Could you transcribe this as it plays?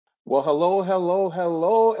Well, hello, hello,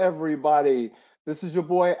 hello, everybody. This is your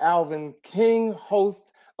boy Alvin King,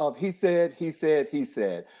 host of He Said, He Said, He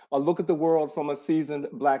Said, a look at the world from a seasoned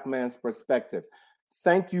Black man's perspective.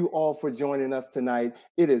 Thank you all for joining us tonight.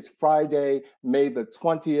 It is Friday, May the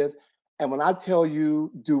 20th. And when I tell you,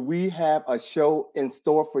 do we have a show in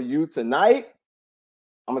store for you tonight?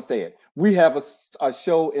 I'm going to say it. We have a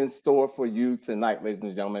show in store for you tonight, ladies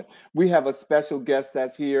and gentlemen. We have a special guest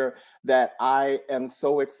that's here that I am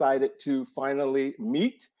so excited to finally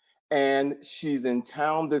meet. And she's in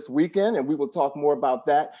town this weekend, and we will talk more about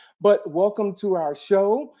that. But welcome to our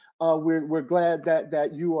show. We're glad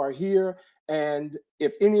that you are here. And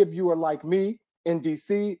if any of you are like me in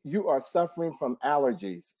DC, you are suffering from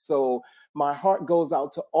allergies. So my heart goes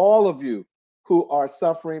out to all of you who are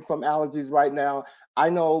suffering from allergies right now. I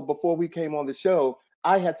know before we came on the show,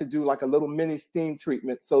 I had to do like a little mini steam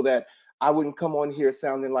treatment so that I wouldn't come on here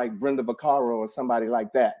sounding like Brenda Vaccaro or somebody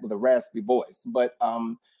like that with a raspy voice. But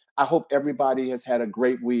I hope everybody has had a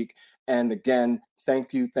great week. And again,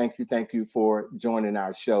 thank you for joining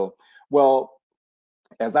our show. Well,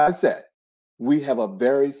 as I said, we have a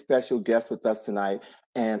very special guest with us tonight,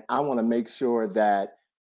 and I want to make sure that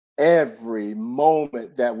every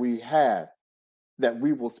moment that we have, that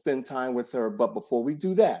we will spend time with her. But before we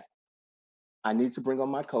do that, I need to bring on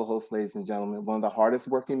my co-host, ladies and gentlemen, one of the hardest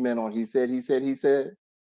working men on He Said,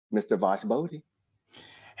 Mr. Vosh Bodie.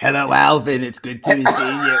 Hello, Alvin. It's good to be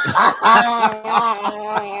seeing you.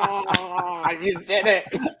 You did it.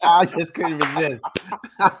 I just couldn't resist.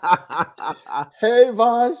 Hey,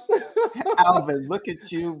 Vosh. Alvin, look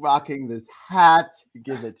at you rocking this hat.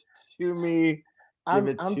 Give it to me.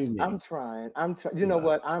 I'm trying. You know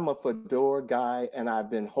what? I'm a fedora guy, and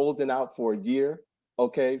I've been holding out for a year,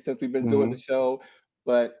 okay, since we've been doing the show.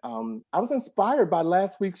 But I was inspired by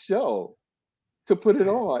last week's show to put it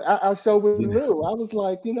on. Our show with Lou. I was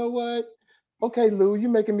like, you know what? Okay, Lou,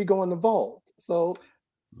 you're making me go in the vault. So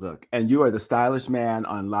look, and you are the stylish man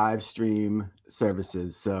on live stream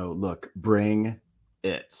services. So look, bring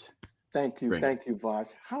it. Thank you, Vosh.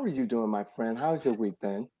 How are you doing, my friend? How's your week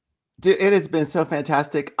been? Dude, it has been so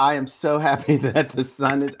fantastic. I am so happy that the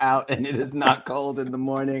sun is out and it is not cold in the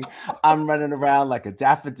morning. I'm running around like a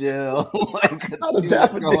daffodil.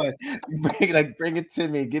 Bring it to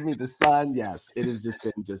me. Give me the sun. Yes, it has just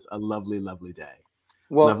been just a lovely, lovely day.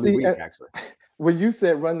 Well, lovely week, actually. When you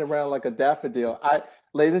said running around like a daffodil,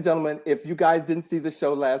 ladies and gentlemen, if you guys didn't see the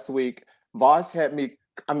show last week, Vosh had me.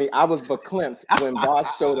 I was verklempt when Vosh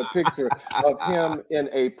showed a picture of him in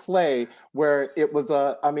a play where it was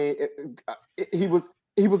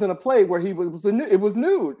he was in a play where it was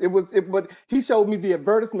nude. But he showed me the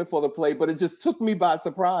advertisement for the play, but it just took me by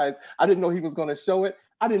surprise. I didn't know he was going to show it.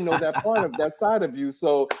 I didn't know that part of that side of you.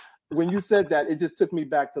 So when you said that, it just took me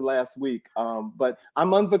back to last week. But I'm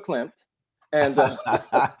unverklempt. And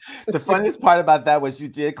the funniest part about that was you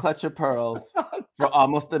did clutch your pearls for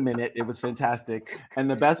almost a minute. It was fantastic.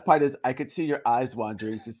 And the best part is I could see your eyes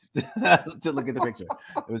wandering to look at the picture.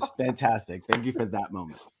 It was fantastic. Thank you for that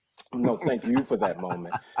moment. No, thank you for that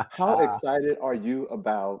moment. How excited are you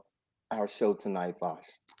about our show tonight, Vosh?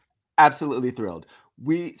 Absolutely thrilled.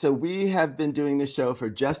 We have been doing this show for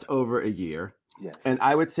just over a year. Yes. And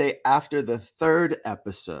I would say after the third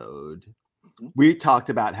episode, we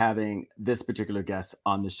talked about having this particular guest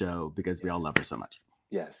on the show because we all love her so much.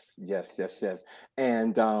 Yes.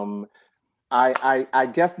 And I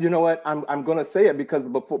guess, you know what, I'm going to say it because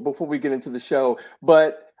before we get into the show,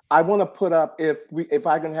 but I want to put up, if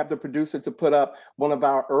I can have the producer to put up one of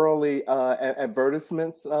our early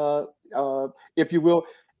advertisements, if you will.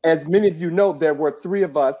 As many of you know, there were three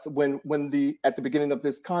of us at the beginning of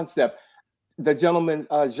this concept. The gentleman,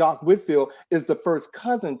 Jacques Whitfield, is the first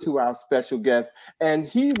cousin to our special guest. And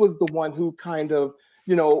he was the one who kind of,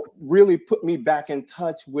 really put me back in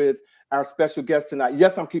touch with our special guest tonight.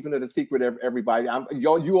 Yes, I'm keeping it a secret, everybody.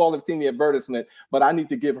 You all have seen the advertisement, but I need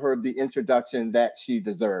to give her the introduction that she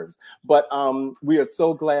deserves. But we are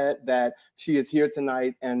so glad that she is here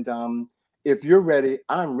tonight. And if you're ready,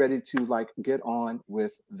 I'm ready to get on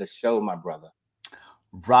with the show, my brother.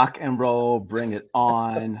 Rock and roll, bring it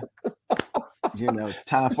on. It's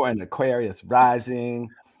time for an Aquarius rising.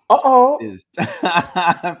 Okay.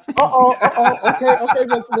 Well,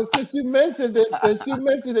 since you mentioned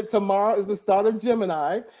it, tomorrow is the start of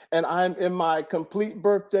Gemini, and I'm in my complete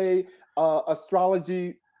birthday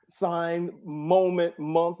astrology sign moment,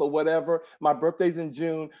 month, or whatever. My birthday's in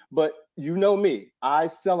June, but you know me, I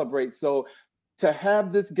celebrate. So to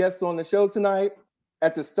have this guest on the show tonight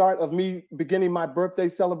at the start of me beginning my birthday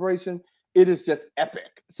celebration, it is just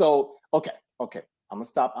epic. So okay. I'm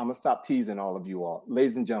gonna stop teasing all of you all,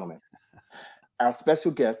 ladies and gentlemen. Our special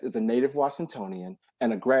guest is a native Washingtonian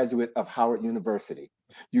and a graduate of Howard University.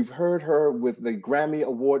 You've heard her with the Grammy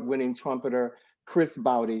Award winning trumpeter Chris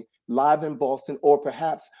Boudy live in Boston, or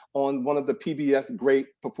perhaps on one of the PBS Great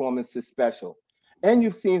Performances special. And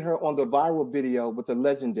you've seen her on the viral video with the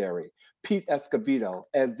legendary Pete Escovedo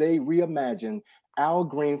as they reimagine Al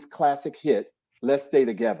Green's classic hit, Let's Stay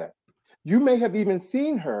Together. You may have even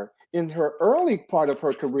seen her in her early part of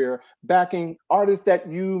her career backing artists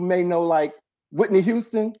that you may know like Whitney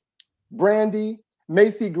Houston, Brandy,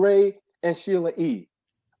 Macy Gray, and Sheila E.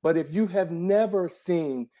 But if you have never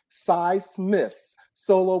seen Sy Smith's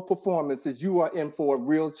solo performances, you are in for a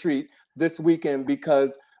real treat this weekend,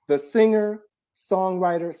 because the singer,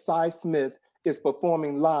 songwriter Sy Smith is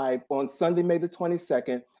performing live on Sunday, May the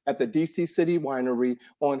 22nd at the DC City Winery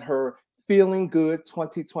on her Feeling Good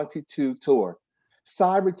 2022 tour.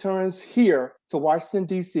 Sy returns here to Washington,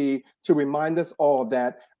 D.C. to remind us all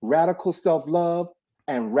that radical self-love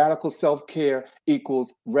and radical self-care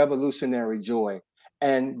equals revolutionary joy.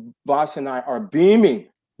 And Vash and I are beaming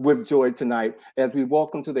with joy tonight as we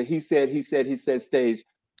welcome to the He Said, He Said, He Said stage,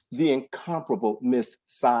 the incomparable Miss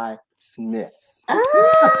Sy Smith.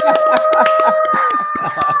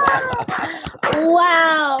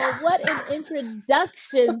 Wow, what an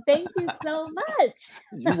introduction. Thank you so much.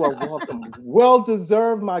 You are welcome. Well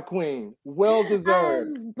deserved, my queen. Well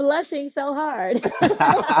deserved. I'm blushing so hard.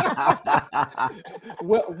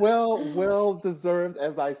 well deserved,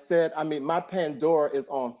 as I said. I mean, my Pandora is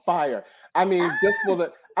on fire. I mean,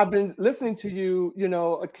 I've been listening to you,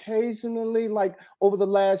 occasionally, like over the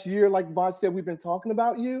last year, like Vash said, we've been talking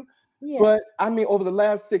about you. Yeah. But I mean, over the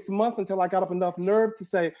last 6 months, until I got up enough nerve to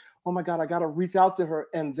say, oh my God, I got to reach out to her.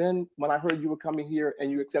 And then when I heard you were coming here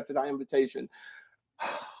and you accepted our invitation.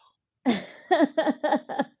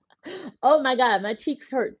 Oh my God, my cheeks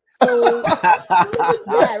hurt so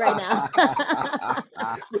bad right now.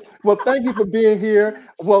 Well, thank you for being here.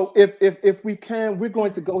 Well, if we can, we're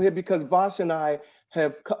going to go here because Vash and I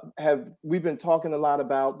we've been talking a lot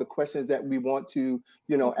about the questions that we want to,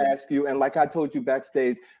 ask you. And like I told you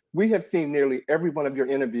backstage, we have seen nearly every one of your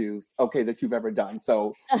interviews, that you've ever done.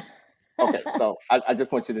 So, so I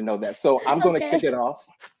just want you to know that. So I'm going to kick it off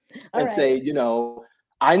and say,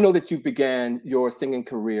 I know that you began your singing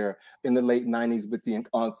career in the late 90s with the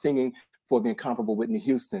singing for the incomparable Whitney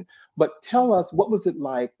Houston. But tell us, what was it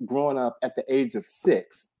like growing up at the age of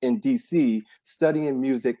 6 in DC, studying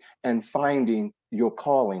music and finding your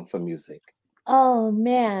calling for music? Oh,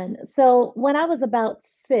 man. So when I was about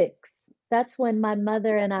 6, that's when my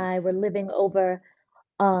mother and I were living over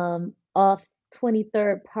off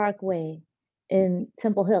 23rd Parkway in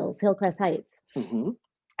Temple Hills, Hillcrest Heights. Mm-hmm.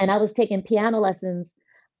 And I was taking piano lessons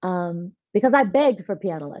because I begged for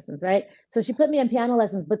piano lessons, right? So she put me in piano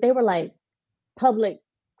lessons, but they were like public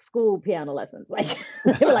school piano lessons. Like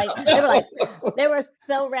they were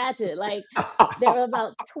so ratchet. Like there were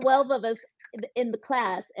about 12 of us in the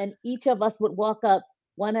class, and each of us would walk up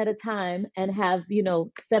one at a time and have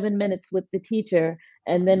 7 minutes with the teacher,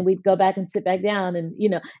 and then we'd go back and sit back down. And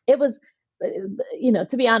it was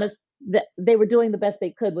to be honest, that they were doing the best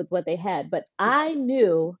they could with what they had, but I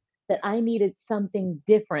knew that I needed something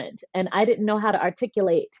different, and I didn't know how to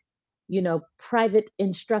articulate private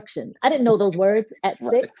instruction. I didn't know those words at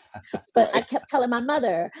 6, but I kept telling my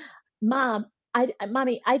mother, Mommy,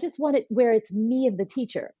 I just want it where it's me and the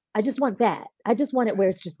teacher. I just want that. I just want it where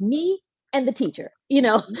it's just me and the teacher,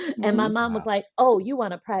 and my mom was like, oh, you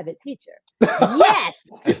want a private teacher? Yes,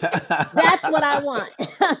 that's what I want.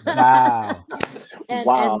 Wow. And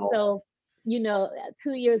so,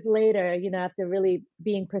 2 years later, after really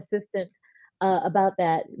being persistent about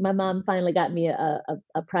that, my mom finally got me a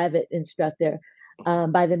private instructor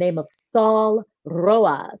by the name of Saul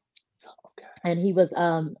Roas. Okay. And he was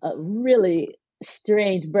a really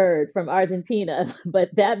strange bird from Argentina, but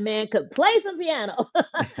that man could play some piano.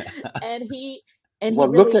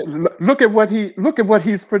 Look at what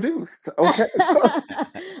he's produced. Okay.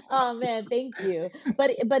 Oh man, thank you. But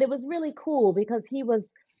it was really cool because he was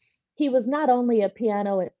not only a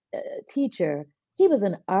piano teacher, he was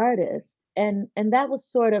an artist, and that was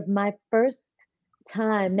sort of my first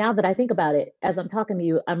time. Now that I think about it, as I'm talking to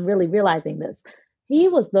you, I'm really realizing this. He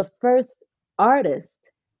was the first artist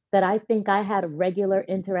that I think I had a regular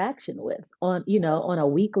interaction with on a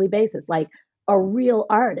weekly basis, like a real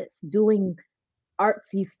artist doing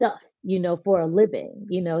artsy stuff, for a living.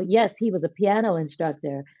 Yes, he was a piano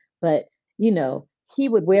instructor, but he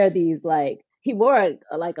would wear these, like, he wore a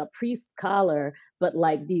priest collar, but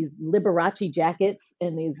like these Liberace jackets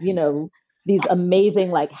and these, these amazing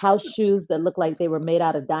like house shoes that look like they were made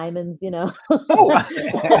out of diamonds, you know. Oh,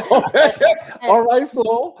 okay. And, All right,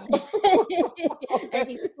 so. and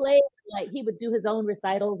he played like he would do his own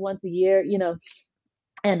recitals once a year, you know,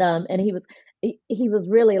 and he was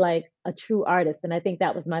really like a true artist, and I think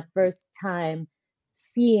that was my first time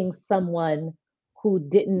seeing someone who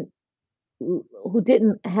didn't who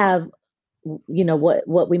didn't have you know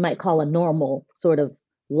what we might call a normal sort of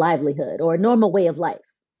livelihood or a normal way of life,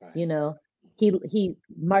 Right. you know. He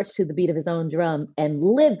marched to the beat of his own drum and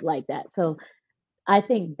lived like that. So I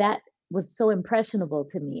think that was so impressionable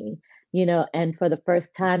to me, you know, and for the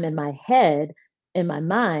first time in my head, in my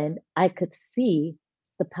mind, I could see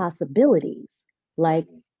the possibilities. Like,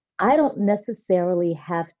 I don't necessarily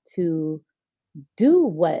have to do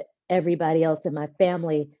what everybody else in my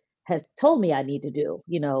family has told me I need to do,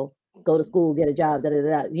 you know, go to school, get a job, da da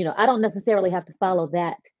da. You know, I don't necessarily have to follow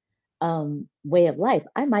that way of life.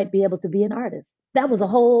 I might be able to be an artist. That was a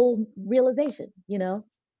whole realization, you know?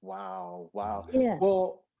 Wow, wow. Yeah.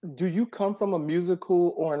 Well, do you come from a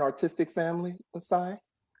musical or an artistic family, Asai?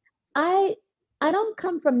 I I don't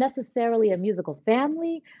come from necessarily a musical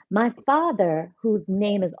family. My father, whose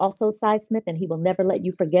name is also Cy Smith, and he will never let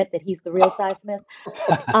you forget that he's the real Cy Smith.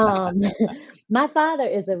 Um, my father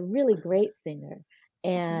is a really great singer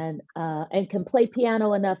and can play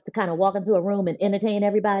piano enough to kind of walk into a room and entertain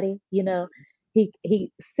everybody. You know,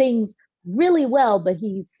 he sings really well, but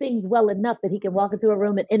he sings well enough that he can walk into a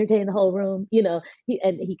room and entertain the whole room. You know, he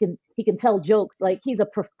can tell jokes like he's a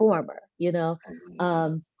performer. You know,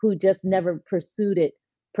 who just never pursued it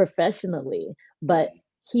professionally, but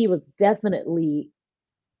he was definitely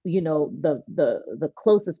you know the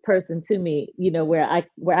closest person to me, you know, where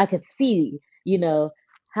I could see, you know,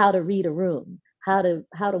 how to read a room, how to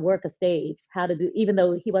work a stage, how to do, even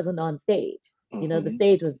though he wasn't on stage, you know, the Mhm,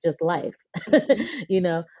 stage was just life. mhm. You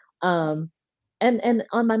know. Um and and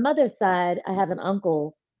on my mother's side, I have an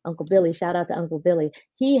uncle, Uncle Billy. Shout out to Uncle Billy.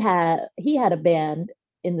 He had a band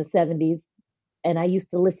in the 70s, and I used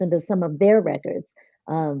to listen to some of their records.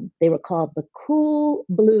 They were called the Cool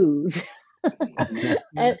Blues.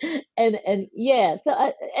 and and yeah, so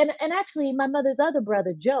and actually my mother's other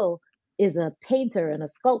brother Joe is a painter and a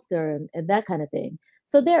sculptor and that kind of thing.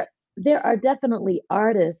 So there are definitely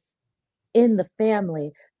artists in the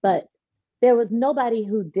family, but there was nobody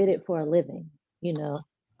who did it for a living, you know.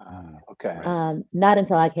 Okay. Right. Not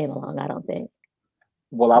until I came along, I don't think.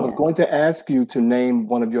 Well, I was Yeah. going to ask you to name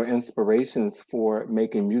one of your inspirations for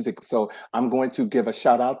making music. So I'm going to give a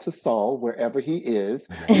shout out to Saul wherever he is,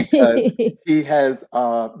 because he has,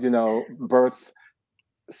 birthed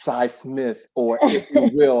Cy Smith, or if you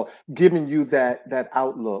will, giving you that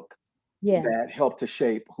outlook Yeah. that helped to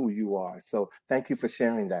shape who you are. So thank you for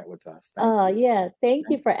sharing that with us. Thank Oh, you. yeah. Thank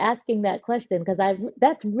you Thank for asking that question because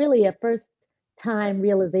that's really a first time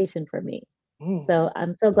realization for me. you. Mm, So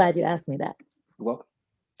I'm so glad you asked me that. you're welcome.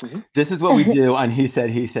 Mhm. This is what we do on He Said,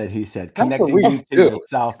 He Said, That's what connecting we you to do.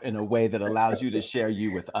 yourself in a way that allows you to share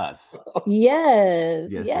you with us. Yes,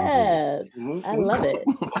 Yes, indeed. yes. I Mhm. love it.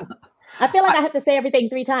 I feel like I have to say everything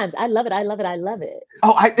 3 times. I love it. I love it. I love it.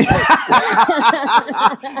 Oh,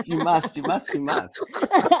 you must, you must, you must.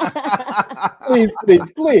 Please,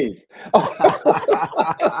 please, please.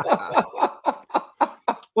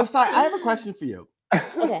 Well, Sai, I have a question for you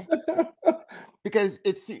Okay. because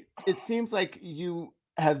it seems like you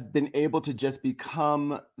have been able to just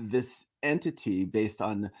become this entity based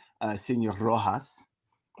on Senor Rojas.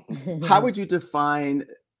 How would you define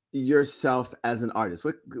yourself as an artist?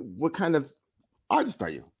 What kind of artist are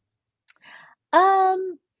you?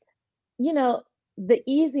 Um, you know, the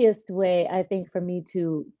easiest way I think for me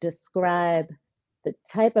to describe the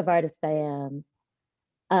type of artist I am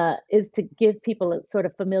is to give people a sort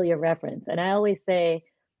of familiar reference. And I always say,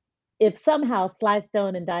 if somehow Sly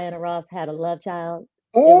Stone and Diana Ross had a love child,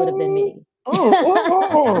 it would have been Mm, me. mm, mm,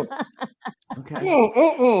 mm, Okay. mm,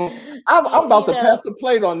 mm, mm. I'm about You to pass know, the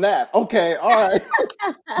plate on that. Okay, all right.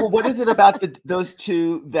 Well, what is it about those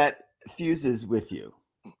two that fuses with you?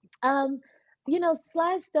 um,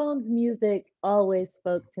 Sly Stone's music always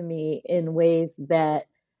spoke to me in ways that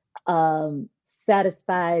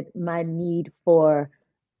satisfied my need for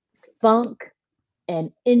funk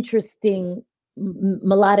and interesting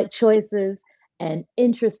melodic choices and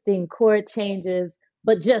interesting chord changes,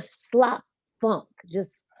 but just slop funk.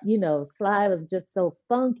 Just, Sly was just so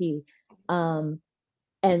funky, um,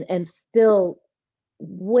 and still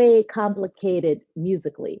way complicated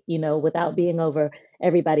musically, without being over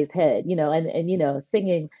everybody's head, and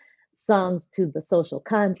singing songs to the social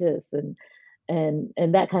conscious and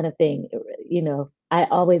that kind of thing. I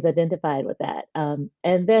always identified with that.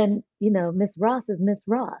 And then, Miss Ross is Miss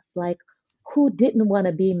Ross. Like, who didn't want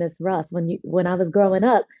to be Miss Ross? When I was growing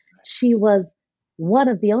up, she was one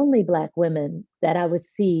of the only Black women that I would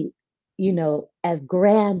see, as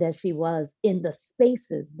grand as she was in the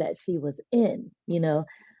spaces that she was in. And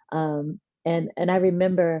I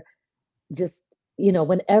remember just,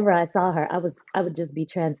 whenever I saw her, I would just be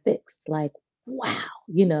transfixed, like,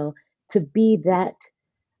 wow, to be that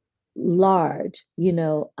large,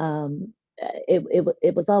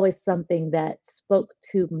 it was always something that spoke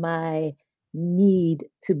to my need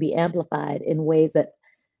to be amplified in ways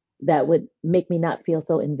that would make me not feel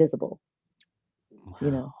so invisible,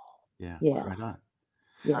 you Wow. know. Yeah. Yeah, Right on. I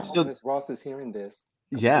yeah. hope So Miss Ross is hearing this.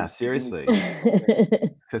 yeah, Please, we need seriously, to.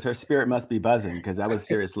 because her spirit must be buzzing because that was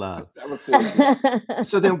serious love. That was serious love.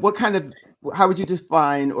 So then, how would you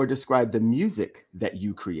define or describe the music that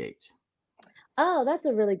you create? Oh, that's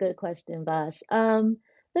a really good question, Vash.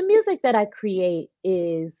 The music that I create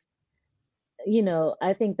is,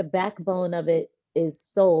 I think the backbone of it is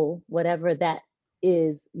soul, whatever that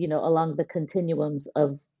is, along the continuum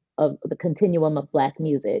of Black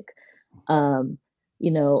music. The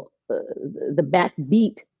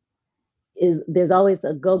backbeat is there's always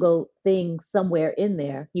a go-go thing somewhere in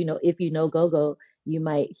there. If you know go-go, you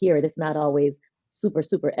might hear it. It's not always super,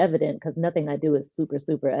 super evident because nothing I do is super,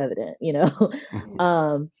 super evident. Mhm.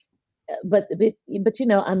 um, but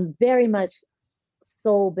I'm very much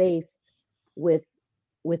soul based with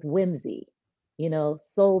whimsy,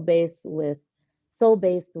 soul based with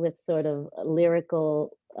sort of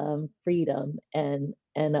lyrical freedom and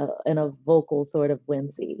a vocal sort of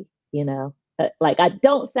whimsy, you know. Like I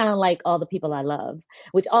don't sound like all the people I love,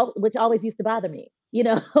 which always used to bother me.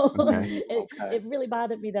 Okay. Okay. It really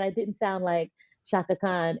bothered me that I didn't sound like Shaka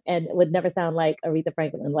Khan and would never sound like Aretha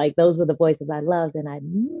Franklin. Like those were the voices I loved, and I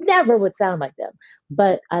never would sound like them.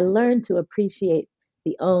 But I learned to appreciate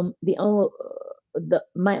my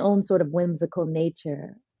own sort of whimsical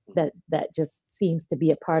nature that just seems to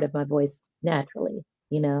be a part of my voice naturally,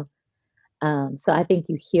 you know. So I think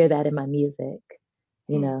you hear that in my music,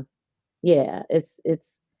 you Hmm. know. Yeah,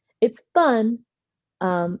 it's fun.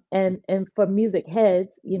 And for music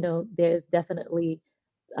heads, there's definitely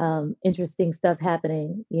interesting stuff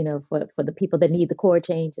happening, for the people that need the chord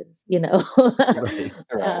changes, Right. Right.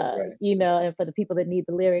 Right. and for the people that need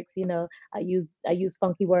the lyrics, I use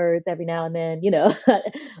funky words every now and then,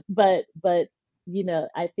 but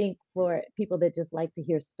I think for people that just like to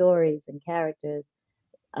hear stories and characters,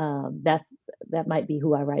 that might be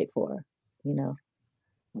who I write for, you know.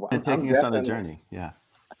 Well, And I'm taking us on a definitely. journey. Yeah.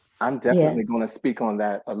 I'm Yeah. definitely going to speak on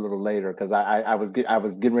that a little later because I was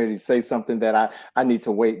getting ready to say something that I need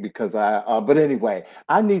to wait because but anyway,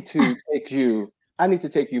 I need to take you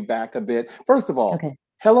back a bit. First of all, Okay.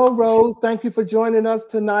 hello Rose, thank you for joining us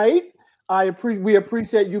tonight. We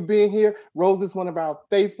appreciate you being here. Rose is one of our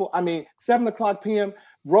faithful. I mean, 7 o'clock p.m.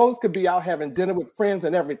 Rose could be out having dinner with friends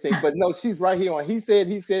and everything, but no, she's right here on He Said,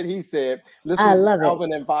 I listening to love it.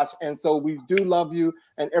 Alvin and Vosh. And so we do love you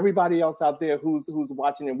and everybody else out there who's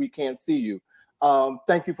watching and we can't see you.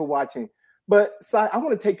 Thank you for watching. But Sai, I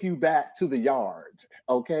want to take you back to the yard,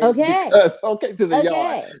 okay? Okay. Because to the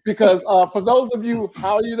yard, Okay. because for those of you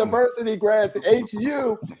Howard University grads,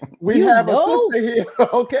 HU, we You have a know. sister here,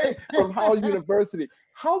 okay, from Howard University.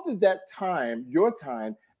 How did your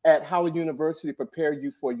time at Howard University, prepare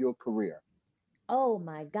you for your career? Oh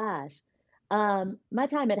my gosh. My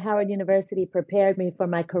time at Howard University prepared me for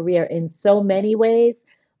my career in so many ways,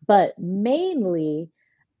 but mainly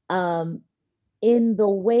um, in the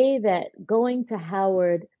way that going to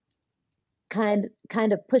Howard kind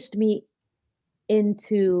of pushed me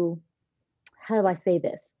into, how do I say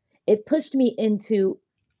this? It pushed me into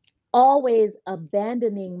always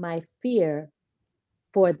abandoning my fear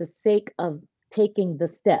for the sake of taking the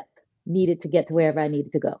step needed to get to wherever I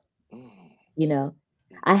needed to go. Mm, You know,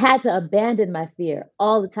 I had to abandon my fear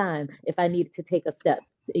all the time if I needed to take a step,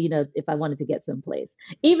 if I wanted to get someplace,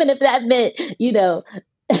 even if that meant,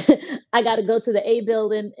 I got to go to the A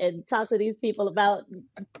building and talk to these people about,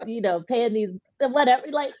 paying these, whatever,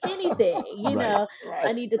 like anything, Right. I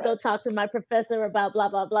right, need to right. go talk to my professor about blah,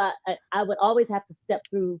 blah, blah. I would always have to step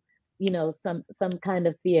through, some kind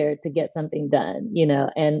of fear to get something done,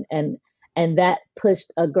 and that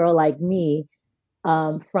pushed a girl like me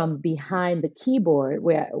from behind the keyboard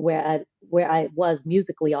where I was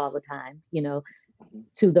musically all the time, Mhm,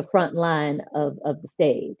 to the front line of the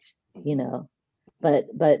stage, you mhm, know. mhm,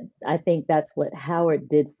 But I think that's what Howard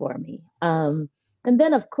did for me. And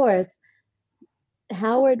then of course,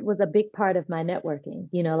 Howard was a big part of my networking.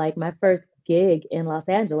 Like my first gig in Los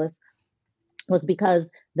Angeles was because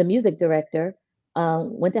the music director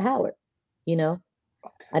went to Howard, you know.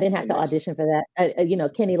 I didn't have to Connection. audition for that. You know,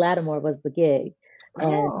 Kenny Lattimore was the gig,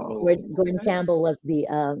 and Oh, Gordon okay. Campbell was the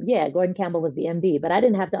Gordon Campbell was the MD. But I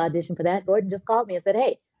didn't have to audition for that. Gordon just called me and said,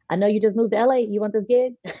 "Hey, I know you just moved to LA. You want this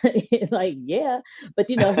gig?" Like, yeah. But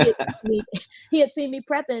you know, he had seen me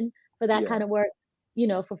prepping for that Yeah. kind of work, you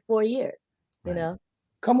know, for 4 years. You Right. know,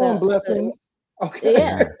 Come on, so blessings. Okay.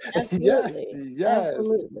 yeah, Yeah. Yes, absolutely, yes,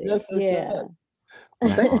 absolutely, yes, yes, yeah. yes.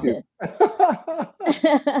 Right. Thank you.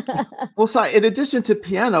 Well, so in addition to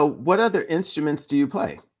piano, what other instruments do you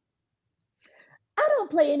play? I don't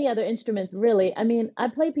play any other instruments really. I mean, I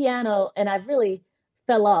play piano and I really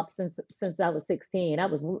fell off since I was 16. I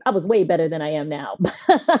was way better than I am now.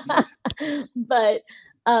 But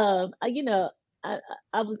you know,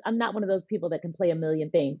 I'm not one of those people that can play a million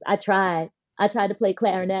things. I tried to play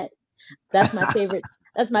clarinet. That's my favorite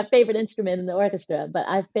that's my favorite instrument in the orchestra, but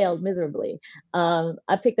I failed miserably. I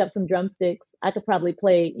picked up some drumsticks. I could probably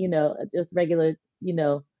play, you know, just regular, you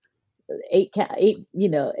know, eight, you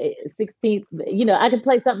know, 16th, you know, I can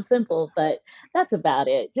play something simple, but that's about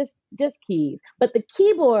it. Just keys. But the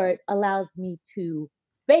keyboard allows me to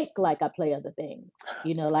fake like I play other things.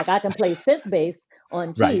 You know, like I can play synth bass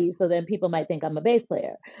on Right. keys, so then people might think I'm a bass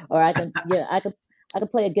player. Or I can, yeah, I could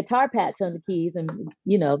play a guitar patch on the keys, and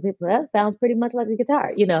you know, people that sounds pretty much like a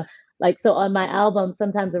guitar. You know, like so on my album,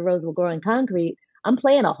 Sometimes a Rose Will Grow in Concrete. I'm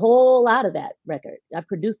playing a whole lot of that record. I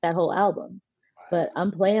produced that whole album, but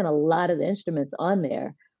I'm playing a lot of the instruments on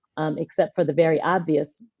there, except for the very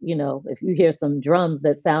obvious, you know, if you hear some drums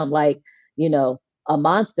that sound like, you know, a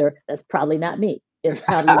monster, that's probably not me. It's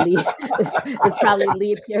probably Lee, it's probably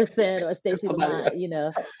Lee Pearson or It's Stacey somebody Lamont, else. you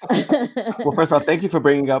know. Well, first of all, thank you for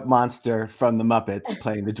bringing up Monster from the Muppets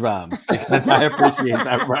playing the drums because I appreciate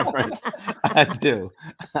that reference. I do.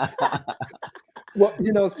 Well,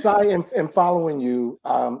 you know, Sai, in following you,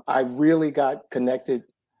 I really got connected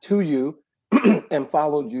to you and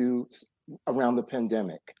followed you around the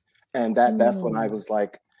pandemic. And that's when I Mm, was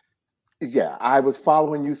like, yeah, I was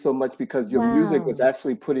following you so much because your music was wow.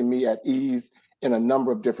 actually putting me at ease in a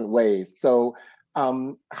number of different ways. So,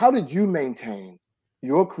 how did you maintain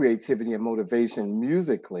your creativity and motivation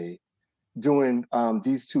musically during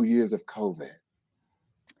these 2 years of COVID?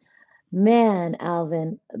 Man,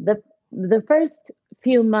 Alvin, the first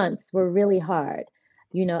few months were really hard,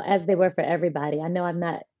 you know, as they were for everybody. I know I'm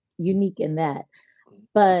not unique in that.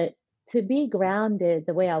 But to be grounded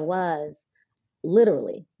the way I was,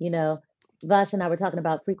 literally, you know, Vash and I were talking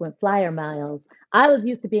about frequent flyer miles. I was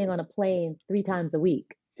used to being on a plane 3 times a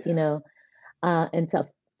week, you Yeah. know, and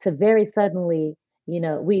to very suddenly, you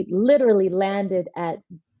know, we literally landed at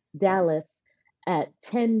Dallas at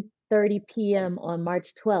 10:30 p.m. on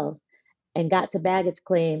March 12th and got to baggage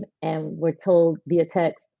claim and were told via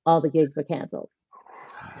text all the gigs were canceled.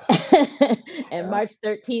 And Yeah. March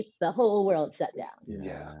 13th, the whole world shut down. Yeah.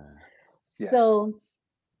 Yeah. Yeah. So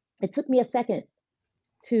it took me a second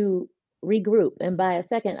to regroup. And by a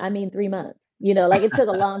second, I mean 3 months. You know, like it took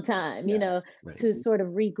a long time, you Yeah. know, Right. to sort of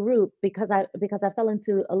regroup because I fell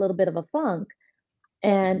into a little bit of a funk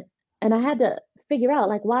and I had to figure out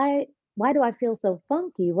like why do I feel so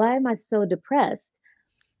funky? Why am I so depressed?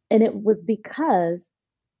 And it was because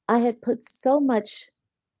I had put so much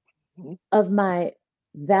Mhm. of my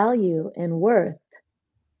value and worth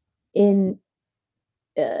in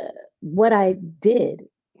what I did,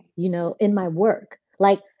 you know, in my work.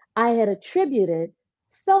 Like I had attributed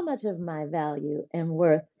so much of my value and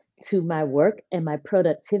worth to my work and my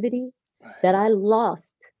productivity Right. that I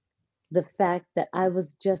lost the fact that I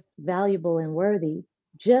was just valuable and worthy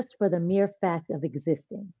just for the mere fact of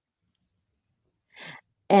existing.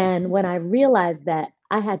 And when I realized that,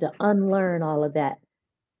 I had to unlearn all of that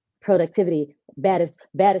productivity, baddest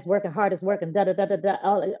working, hardest working, da da da da da,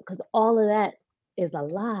 all because all of that is a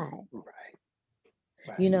lie. Right.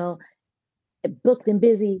 You Right. know, booked and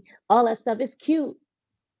busy, all that stuff is cute.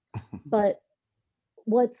 But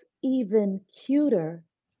what's even cuter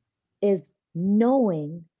is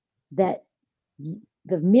knowing that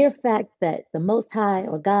the mere fact that the Most High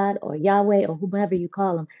or God or Yahweh or whomever you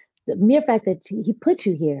call him, the mere fact that he put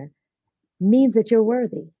you here means that you're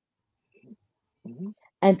worthy. Mhm.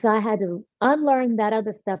 And so I had to unlearn that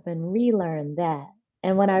other stuff and relearn that.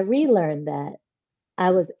 And when I relearned that,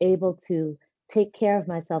 I was able to take care of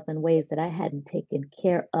myself in ways that I hadn't taken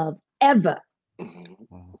care of ever, Mhm.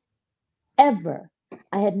 Wow. ever.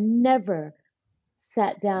 I had never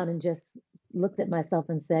sat down and just looked at myself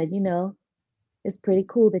and said, you know, it's pretty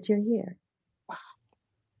cool that you're here,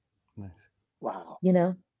 Nice. Wow. you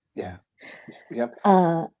know? Yeah. Yeah. Yep.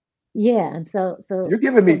 Uh yeah, and so You're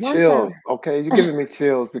giving so me once I chills, okay? You're giving me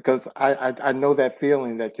chills because I know that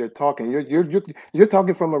feeling that you're talking. You're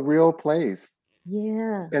talking from a real place.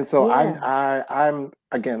 Yeah. And so Yeah. I'm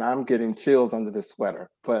again, I'm getting chills under the sweater.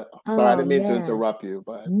 But sorry, I Oh didn't mean to man. interrupt you.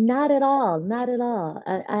 But Not at all. Not at all.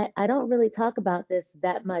 I don't really talk about this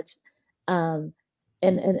that much, um,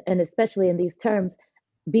 and especially in these terms,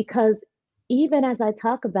 because even as I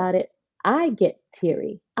talk about it, I get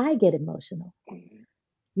teary. I get emotional,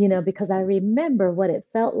 mhm, because I remember what it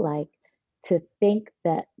felt like to think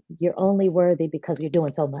that you're only worthy because you're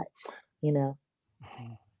doing so much, you know,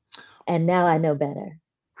 Mhm. and now I know better.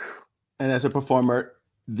 And as a performer,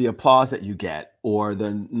 the applause that you get or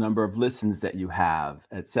the number of listens that you have,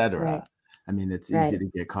 Right. etc. I mean, it's easy Right.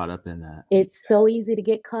 to get caught up in that. It's so easy to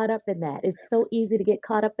get caught up in that. It's so easy to get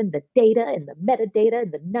caught up in the data and the metadata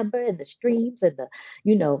and the number and the streams and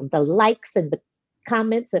the likes and the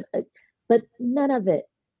comments but none of it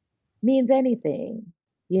means anything,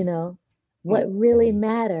 you know. mm, What really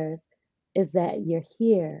matters is that you're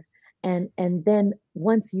here, and then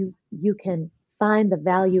once you can find the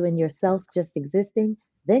value in yourself just existing,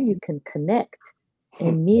 then you can connect mm,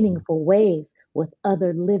 in meaningful ways with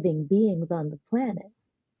other living beings on the planet.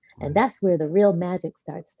 And Right. that's where the real magic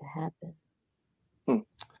starts to happen, mm.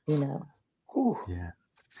 you know. Whew. Yeah.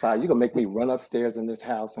 Si, you're gonna make me run upstairs in this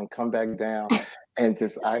house and come back down and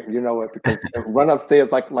just you know what, because run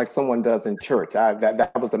upstairs like someone does in church.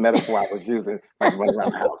 That was the metaphor I was using, like run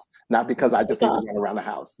around the house. Not because I just Take need to off. run around the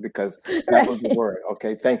house, because that was the Right. word.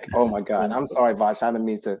 Okay, oh my God. I'm sorry, Vash. I didn't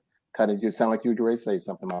mean to cut it. You sound like you'd ready to say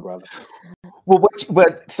something, my brother. Well,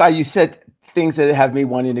 what Sai, you said things that have me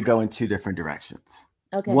wanting to go in two different directions.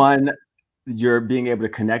 Okay. One, you're being able to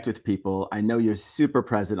connect with people. I know you're super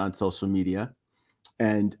present on social media,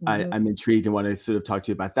 and Hmm. I'm intrigued and want to sort of talk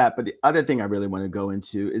to you about that. But the other thing I really want to go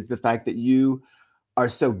into is the fact that you are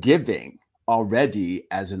so giving already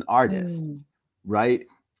as an artist, Mm, right?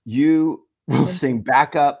 You will sing interesting.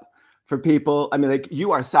 backup for people. I mean, like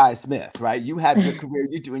you are Cy Smith, right? You have your career,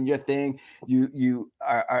 you're doing your thing. You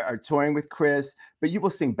are touring with Chris, but you will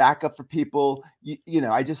sing backup for people.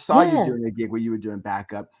 I just saw you Yeah. doing a gig where you were doing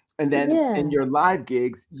backup. And then in Yeah. your live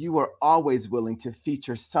gigs, you are always willing to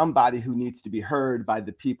feature somebody who needs to be heard by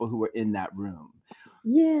the people who are in that room.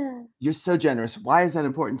 Yeah. You're so generous. Why is that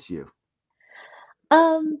important to you?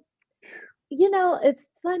 Um, it's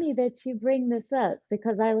funny that you bring this up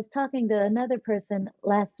because I was talking to another person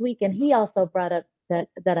last week and he also brought up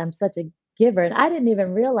that I'm such a giver. And I didn't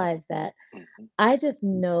even realize that. Mhm, I just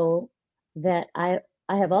know that I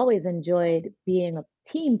have always enjoyed being a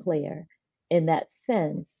team player in that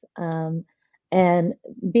sense. And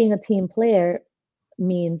being a team player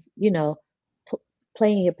means, p-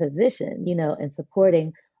 playing your position, and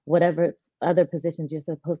supporting whatever other positions you're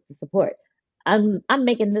supposed to support. I'm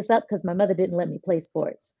making this up because my mother didn't let me play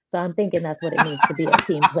sports, so I'm thinking that's what it means to be a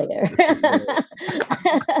team player.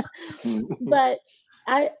 mhm, But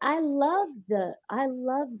I love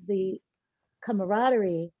the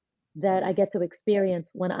camaraderie that I get to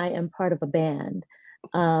experience when I am part of a band.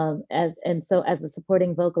 So as a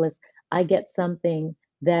supporting vocalist, I get something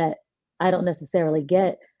that I don't necessarily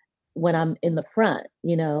get when I'm in the front,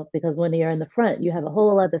 because when you're in the front, you have a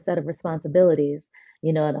whole other set of responsibilities,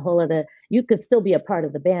 and you could still be a part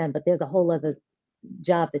of the band, but there's a whole other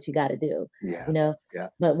job that you got to do, yeah, you know. yeah.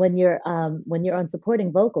 But when you're on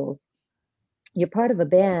supporting vocals, you're part of a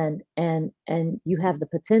band and you have the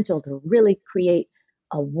potential to really create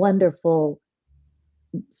a wonderful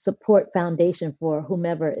support foundation for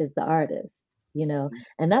whomever is the artist,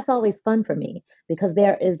 and that's always fun for me because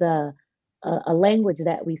there is a language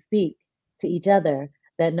that we speak to each other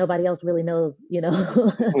that nobody else really knows,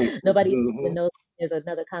 Mhm, nobody even mhm, knows there's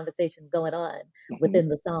another conversation going on mhm. within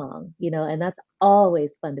the song, and that's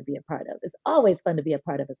always fun to be a part of. It's always fun to be a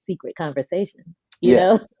part of a secret conversation, you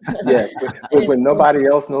Yes, know yes. and, When and nobody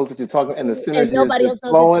else knows what you're talking, and the and synergy is nobody just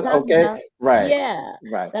else knows what you're flowing. talking Okay, about. right, Yeah,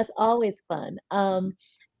 right. that's always fun.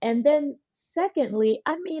 And then secondly,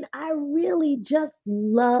 I mean, I really just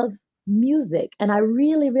love music and I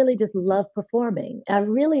really, really just love performing. I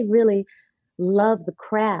really, really love the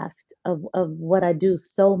craft of what I do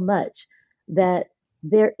so much that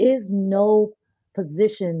there is no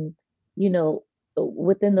position,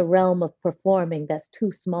 within the realm of performing that's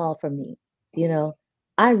too small for me. You Mhm. know,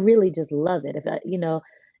 I really just love it.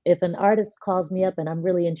 If an artist calls me up and I'm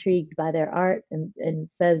really intrigued by their art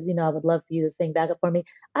and says, I would love for you to sing backup for me,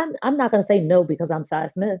 I'm not going to say no because I'm Cy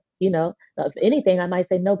Smith. If anything, I might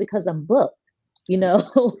say no because I'm booked. You know,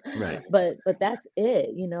 Right. but that's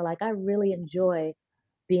it. Like I really enjoy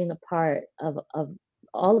being a part of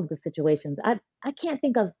all of the situations. I can't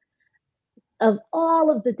think of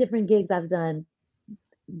all of the different gigs I've done.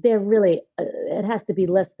 There really it has to be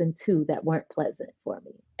less than two that weren't pleasant for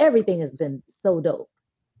me. Everything has been so dope.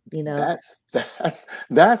 you know. That's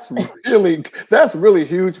that's really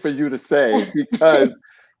huge for you to say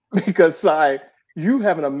because Sai, you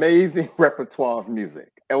have an amazing repertoire of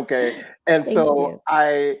music. Okay. And Thank so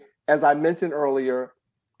you. as I mentioned earlier,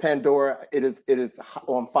 Pandora, it is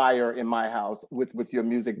on fire in my house with your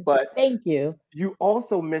music. But Thank you. you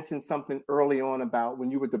also mentioned something early on about when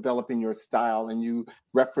you were developing your style and you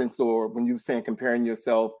referenced, or when you were saying comparing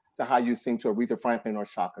yourself to how you sing to Aretha Franklin or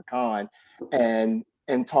Shaka Khan, and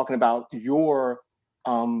talking about your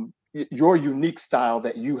unique style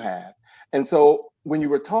that you have. And so when you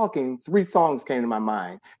were talking, three songs came to my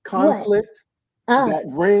mind: What? Conflict, Ah, That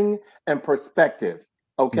Ring, and Perspective.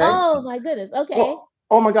 Okay. oh my goodness. Okay.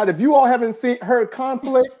 Oh my God! If you all haven't heard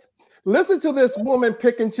Conflict, listen to this woman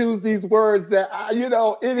pick and choose these words that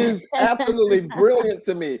it is absolutely brilliant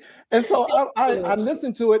to me. And so Thank I you.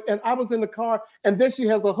 listened to it, and I was in the car, and then she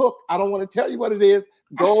has a hook. I don't want to tell you what it is.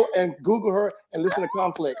 Go and Google her and listen to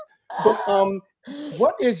Conflict. But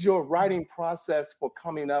what is your writing process for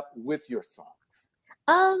coming up with your songs?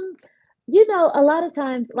 Um, a lot of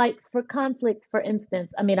times, like for conflict, for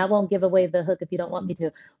instance, I mean, I won't give away the hook if you don't want me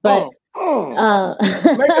to, but Oh, oh, uh,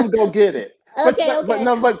 make them go get it. okay, But okay.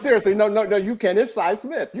 no, but seriously, no, you can. It's Cy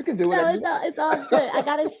Smith. You can do No, whatever you it's all good. I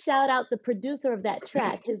gotta shout out the producer of that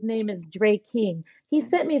track. His name is Dre King. He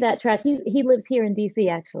sent me that track. He lives here in DC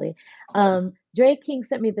actually. Dre King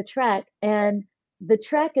sent me the track, and the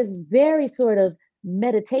track is very sort of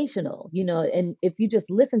meditational, and if you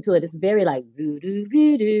just listen to it, it's very like doo doo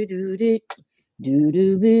doo doo doo doo doo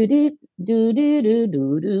doo doo doo doo doo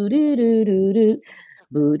doo doo doo doo doo doo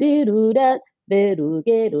boo doo doo da be doo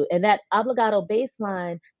ge doo. And that obligato bass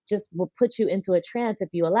line just will put you into a trance if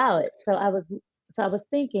you allow it. So I was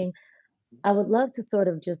thinking I would love to sort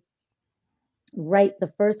of just write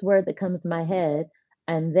the first word that comes to my head,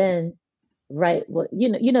 and then write what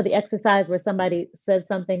the exercise where somebody says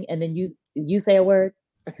something and then you say a word.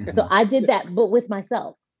 So Mhm. I did that, but with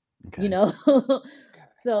myself, you Okay. know.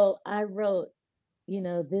 So I wrote,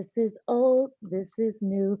 this is old, this is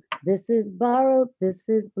new, this is borrowed, this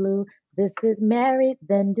is blue, this is married,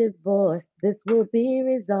 then divorced, this will be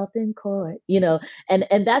resolved in court,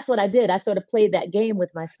 and that's what I did. I sort of played that game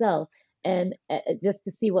with myself, and just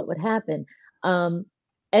to see what would happen. Um,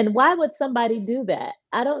 and why would somebody do that?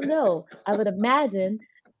 I don't know. I would imagine,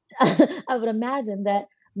 I would imagine that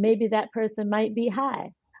maybe that person might be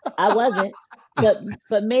high. I wasn't,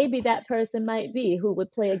 but maybe that person might be who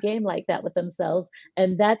would play a game like that with themselves,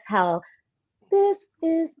 and that's how this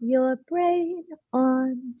is your brain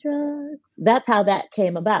on drugs. That's how that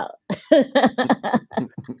came about.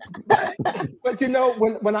 But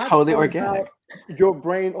when I Totally thought about organic. your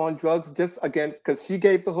brain on drugs, just again, because she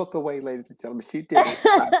gave the hook away, ladies and gentlemen, she did it.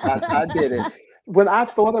 I did it. When I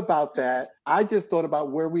thought about that, I just thought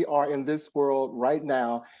about where we are in this world right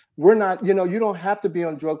now. We're not, you don't have to be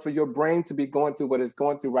on drugs for your brain to be going through what it's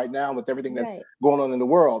going through right now with everything that's Right. going on in the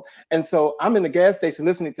world. And so I'm in the gas station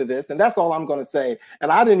listening to this, and that's all I'm going to say.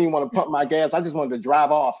 And I didn't even want to pump my gas. I just wanted to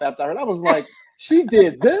drive off after I heard. I was like, she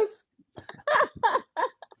did this.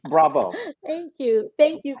 Bravo. Thank you.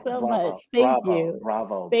 Thank you so much. Bravo, Thank bravo, you.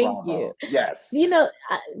 bravo, Thank you. bravo. Yes.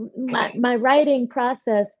 My writing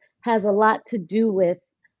process has a lot to do with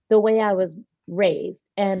the way I was raised,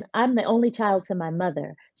 and I'm the only child to my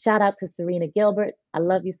mother. Shout out to Serena Gilbert. I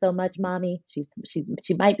love you so much, mommy. She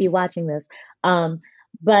might be watching this.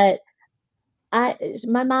 But I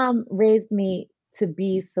my mom raised me to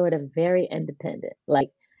be sort of very independent.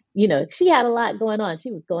 Like, she had a lot going on.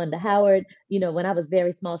 She was going to Howard, when I was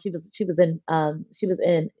very small. She was in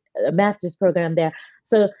a master's program there.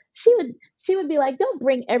 So she would be like, "Don't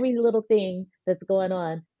bring every little thing that's going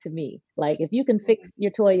on to me. Like, if you can fix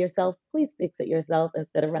your toy yourself, please fix it yourself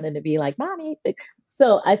instead of running to be like, "Mommy."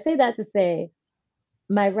 So I say that to say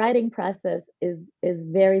my writing process is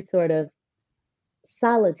very sort of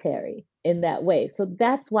solitary in that way. So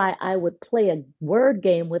that's why I would play a word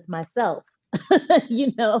game with myself,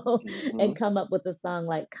 you know, and Mhm, come up with a song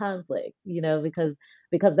like Conflict, because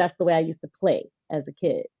that's the way I used to play as a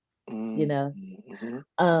kid, you mhm, know. mhm.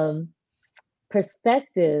 Um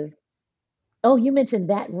Perspective. Oh, you mentioned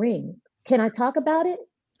That Ring. Can I talk about it?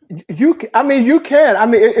 I mean, you can. I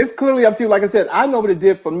mean, it's clearly up to you. Like I said, I know what it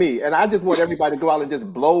did for me, and I just want everybody to go out and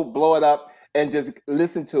just blow it up and just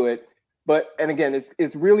listen to it. But and again,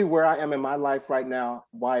 it's really where I am in my life right now.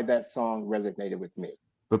 Why that song resonated with me.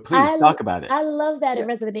 But please I talk about it. I love that it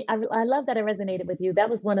Yeah. resonated. I love that it resonated with you. That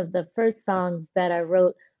was one of the first songs that I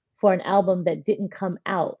wrote for an album that didn't come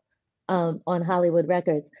out on Hollywood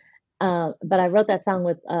Records. But I wrote that song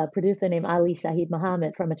with a producer named Ali Shaheed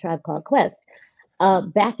Muhammad from A Tribe Called Quest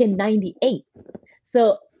back in '98.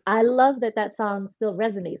 So I love that that song still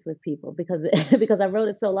resonates with people because because I wrote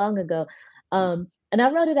it so long ago. And I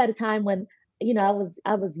wrote it at a time when, you know,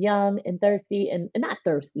 I was young and thirsty and not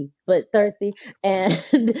thirsty, but thirsty and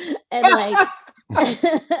and like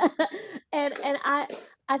and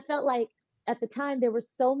I felt like at the time there were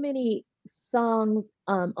so many songs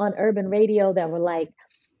on urban radio that were like,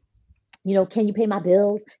 you know, can you pay my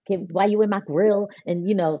bills? Can why you in my grill? And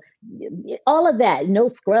you know, all of that. No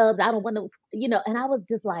scrubs. I don't want to, you know. And I was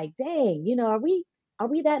just like, dang, you know, are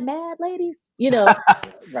we that mad, ladies? You know,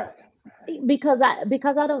 Right. because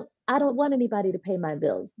I don't want anybody to pay my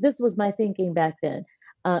bills. This was my thinking back then,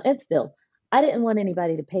 and still, I didn't want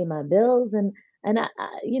anybody to pay my bills, and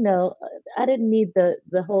you know, I didn't need the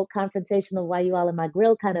whole confrontational why you all in my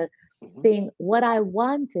grill kind of Mhm. thing. What I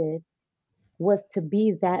wanted was to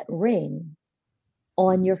be that ring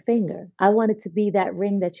on your finger. I want it to be that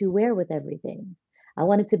ring that you wear with everything. I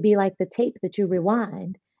want it to be like the tape that you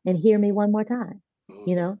rewind and hear me one more time,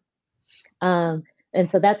 you Mhm. know? Um, and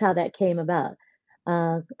so that's how that came about.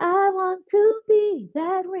 I want to be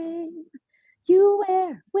that ring you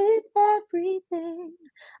wear with everything.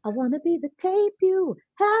 I want to be the tape you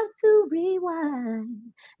have to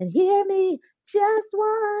rewind and hear me just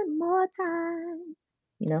one more time.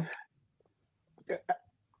 You know?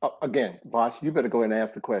 Again, Vosh, you better go ahead and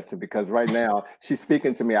ask the question because right now she's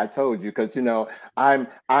speaking to me. I told you because you know I'm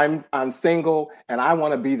single and I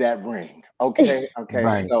want to be that ring. Okay, okay.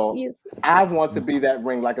 Right. So Yes. I want to be that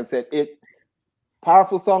ring. Like I said, it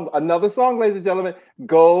powerful song. Another song, ladies and gentlemen.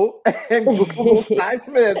 Go and Google Cy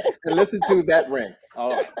Smith and listen to that ring.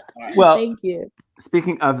 All right, all right. Well, Thank you.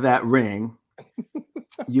 speaking of that ring,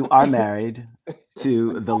 you are married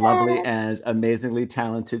to the lovely and amazingly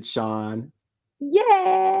talented Sean.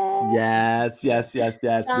 Yeah. Yes, yes, yes,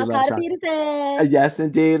 yes. We Sean love Carter Sean. Peterson. Yes,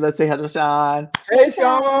 indeed. Let's say hello, Sean. Hey,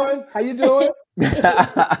 Sean. Sean, how you doing?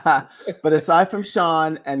 But aside from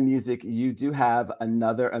Sean and music, you do have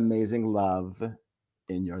another amazing love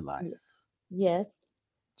in your life. Yes.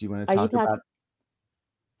 Do you want to Are you talk about? talking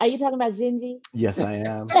are you talking about Gingy? Yes, I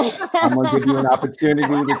am. I'm going to give you an opportunity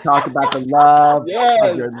to talk about the love of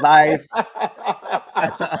Yes. your life.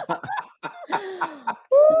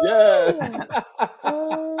 Yes. Woo!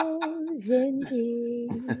 Oh, Gingy.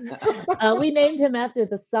 We named him after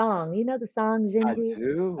the song. You know the song I Gingy?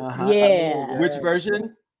 do. Uh-huh. I do. Yeah. Which Yes.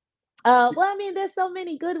 version? Well, I mean, there's so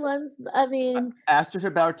many good ones. I mean, Astrid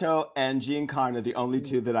Roberto and Jean Carn are the only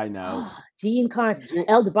two that I know. Gene Carn. Gene-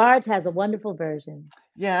 El DeBarge has a wonderful version.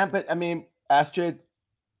 Yeah, but I mean, Astrid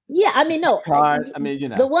Yeah, I mean, no, Carn, I mean, you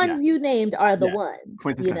the know, yeah, ones you named are the yeah. ones, you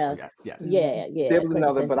Quintessential, know. yes, yes. Yeah, There yeah, was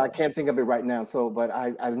another, but I quintessential. can't think of it right now. So, but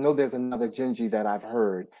I know there's another Gingy that I've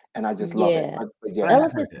heard, and I just love it. Yeah. But I yeah. Ella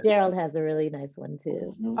have heard this. Fitzgerald has a really nice one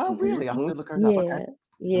too. Mhm, Oh, mhm, really? I'll have mhm. to look her up. Okay.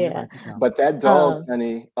 Yeah, Let me yeah. write this down. But that dog, Um,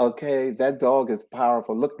 honey, okay, that dog is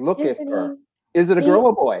powerful. Look at isn't her. he? Is it a He girl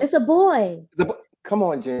or boy? it's a boy. Come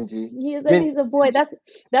on, Gingy. He's a boy.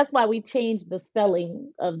 That's why we changed the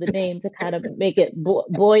spelling of the name to kind of make it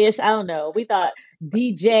boyish. I don't know. We thought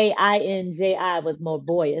DJINJI was more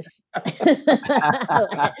boyish, like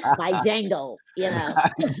Django, you know.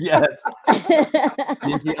 Yes.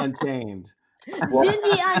 Gingy Unchained. Well,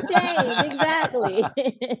 Gingy Unchained, exactly.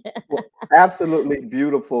 well, absolutely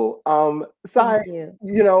beautiful. Thank Sai, you.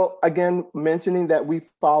 you know, again, mentioning that we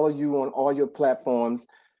follow you on all your platforms,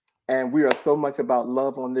 and we are so much about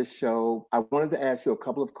love on this show. I wanted to ask you a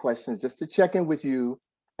couple of questions just to check in with you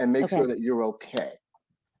and make sure Okay. that you're okay.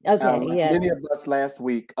 Okay. Like Yes. many of us last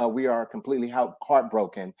week, we are completely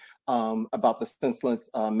heartbroken about the senseless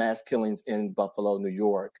mass killings in Buffalo, New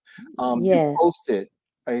York. You Yes. posted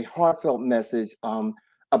a heartfelt message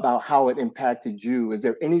about how it impacted you. Is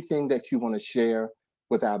there anything that you want to share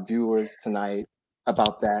with our viewers tonight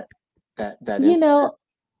about that You incident? know,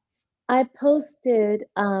 I posted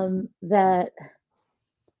that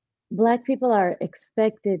Black people are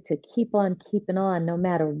expected to keep on keeping on no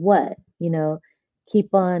matter what, you know,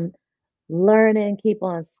 keep on learning, keep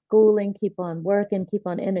on schooling, keep on working, keep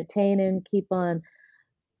on entertaining, keep on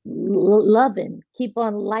loving, keep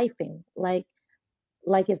on lifing like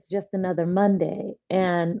it's just another Monday.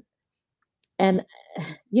 And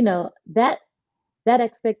you know, that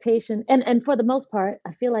expectation and for the most part,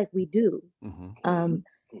 I feel like we do. Mhm. Um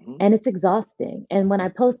Mhm, and it's exhausting. And when I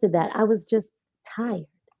posted that, I was just tired,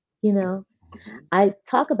 you know. mhm, I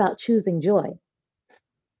talk about choosing joy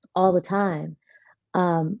all the time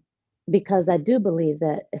um, because I do believe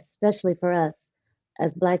that, especially for us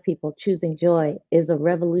as Black people, choosing joy is a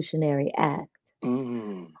revolutionary act.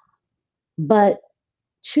 mhm, But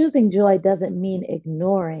choosing joy doesn't mean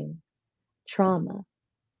ignoring trauma.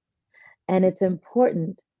 And it's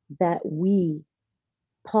important that we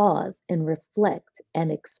pause and reflect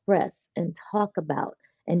and express and talk about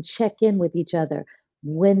and check in with each other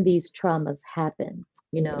when these traumas happen,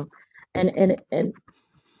 you know. And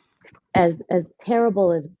as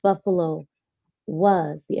terrible as Buffalo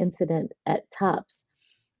was, the incident at Tops,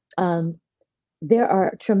 um, there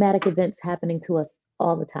are traumatic events happening to us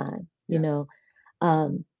all the time, you Yeah. know.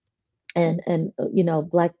 Um, and you know,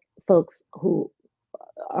 Black folks who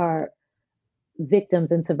are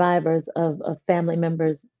victims and survivors of family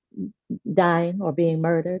members dying or being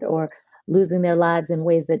murdered or losing their lives in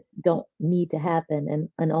ways that don't need to happen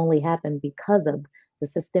and only happen because of the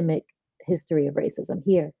systemic history of racism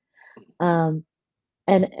here. Um,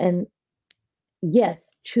 and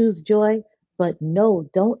yes, choose joy, but no,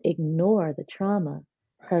 don't ignore the trauma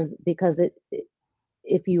Right. because it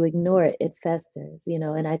if you ignore it, it festers, you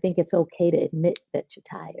know. And I think it's okay to admit that you're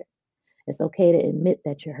tired. It's okay to admit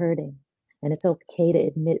that you're hurting. And it's okay to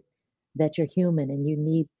admit that you're human and you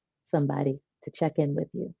need somebody to check in with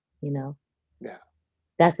you, you know. Yeah.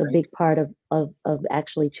 That's a Thank big part of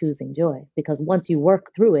actually choosing joy because once you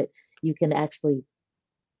work through it, you can actually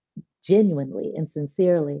genuinely and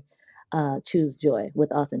sincerely choose joy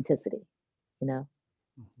with authenticity, you know.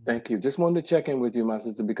 Thank you. Just wanted to check in with you, my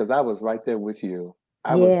sister, because I was right there with you.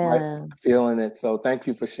 I was right Yeah, feeling it. So thank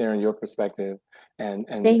you for sharing your perspective and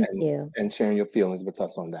and thank and you. and sharing your feelings with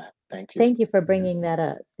us on that. Thank you. Thank you for bringing that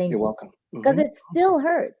up. Thank You're you. welcome. Because it still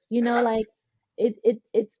hurts, you know, like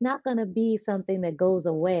it's not gonna be something that goes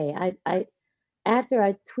away. I after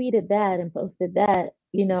I tweeted that and posted that,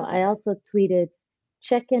 you know, I also tweeted,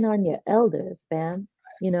 check in on your elders, fam,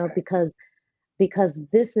 you know, Right. because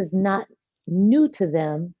this is not new to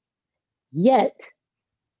them yet,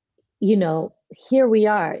 you know, here we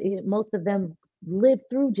are. Most of them lived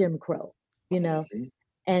through Jim Crow, you know, Mhm.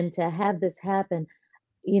 and to have this happen,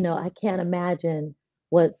 you know, I can't imagine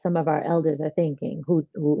what some of our elders are thinking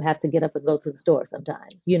who have to get up and go to the store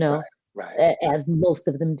sometimes, you Right. know, Right. as most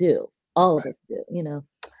of them do. All of Right. us do, you know.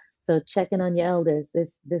 So checking on your elders,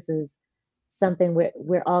 this is something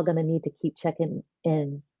we're all gonna need to keep checking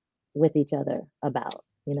in with each other about,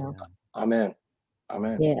 you know. Yeah. Amen.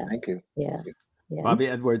 Amen. Yeah, Thank you. Thank yeah, you. yeah. Bobby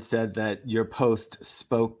Edwards said that your post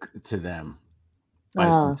spoke to them.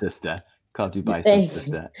 Bison Oh, Sister called you Bison thank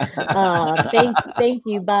Sister. thank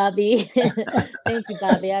you, Bobby. Thank you,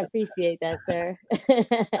 Bobby. I appreciate that, sir.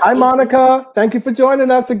 Hi, Thank you. Monica. Thank you for joining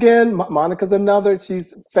us again. Monica's another.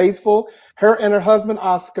 She's faithful. Her and her husband,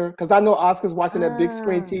 Oscar, because I know Oscar's watching that big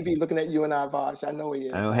screen Ah, TV looking at you and I, Vosh. I know he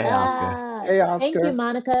is. Oh, I hey, know. Oscar. Hey, thank you, Oscar.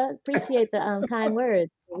 Monica. Appreciate the kind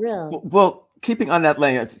words, for real. Well, keeping on that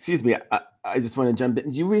lane, excuse me, I just want to jump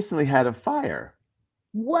in. You recently had a fire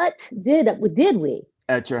What did we?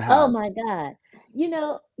 at your Oh my house. God. You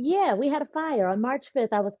know, yeah, we had a fire on March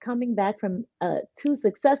 5th. I was coming back from two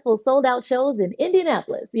successful sold out shows in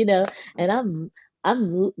Indianapolis, you know, and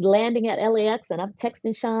landing at LAX and I'm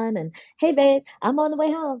texting Sean and hey babe, I'm on the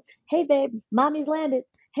way home. Hey babe, mommy's landed.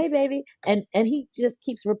 Hey baby. And he just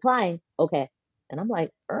keeps replying, okay. And I'm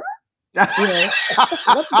like, you know,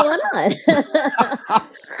 what's going on?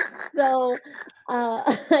 So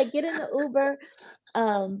I get in the Uber,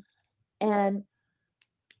 and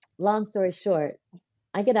long story short,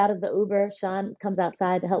 I get out of the Uber. Sean comes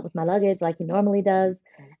outside to help with my luggage like he normally does.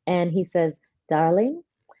 And he says, darling,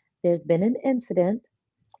 there's been an incident.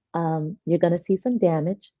 You're going to see some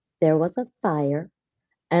damage. There was a fire.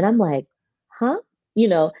 And I'm like, huh? You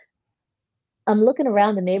know, I'm looking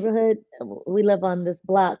around the neighborhood. We live on this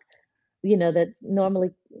block, you know, that's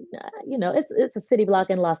normally, you know, it's a city block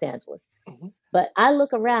in Los Angeles. Mhm. But I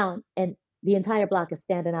look around and the entire block is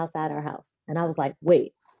standing outside our house. And I was like,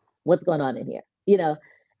 wait, what's going on in here? You know,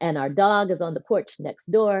 and our dog is on the porch next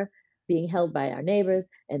door being held by our neighbors,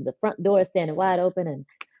 and the front door is standing wide open. And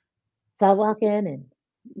so I walk in and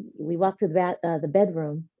we walk to the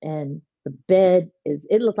bedroom, and the bed is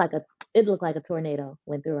it looked like a tornado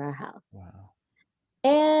went through our house. Wow.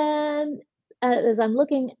 And as I'm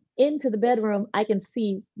looking into the bedroom, I can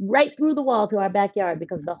see right through the wall to our backyard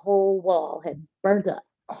because the whole wall had burnt up.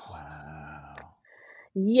 Oh, Wow.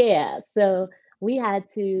 Yeah, so we had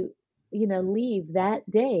to, you know, leave that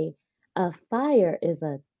day. A fire is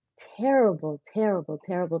a terrible, terrible,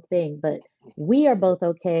 terrible thing, but we are both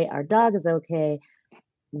okay. Our dog is okay.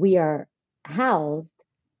 We are housed.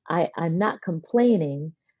 I'm not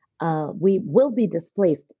complaining. We will be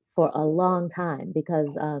displaced for a long time because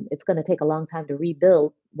it's going to take a long time to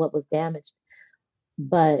rebuild what was damaged.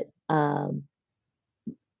 But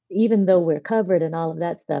even though we're covered and all of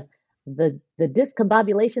that stuff, the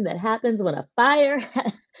discombobulation that happens when a fire Yeah.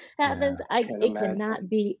 happens, I can't it imagine. cannot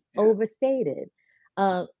be Yeah. overstated.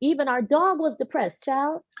 Even our dog was depressed,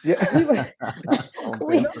 child. Yeah. We were, Oh,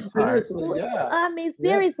 we, bless No, his heart. seriously, yeah. I mean, Yes,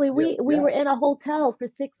 seriously, yeah, we yeah, were in a hotel for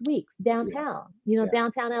 6 weeks yeah, downtown, yeah.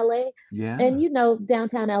 downtown LA. Yeah. And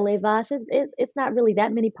downtown LA, Vosh, it's not really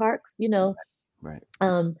that many parks, Right.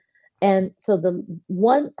 Um, and so the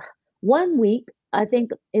one week, I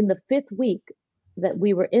think in the fifth week that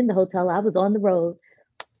we were in the hotel, I was on the road.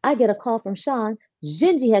 I get a call from Sean.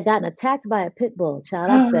 Gingy had gotten attacked by a pit bull, child.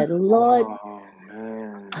 I said, Lord, Oh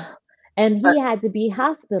man. and he had to be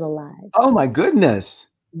hospitalized. Oh my goodness.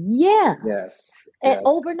 Yeah, Yes, yes,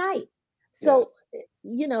 overnight. yes. So,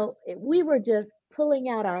 we were just pulling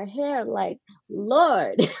out our hair like,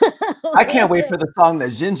 Lord. I can't wait for the song that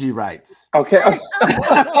Gingy writes. Okay. I know.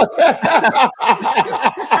 Okay.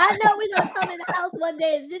 I know we're gonna come in the house one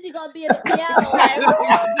day and Gingy gonna be in the piano like,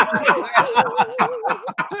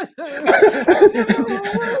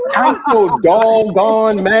 I'm so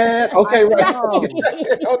doggone mad. Okay, right.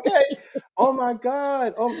 Okay. Oh my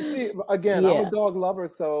God. See, again, I'm a Yeah. dog lover,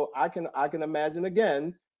 so I can imagine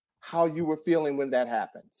again how you were feeling when that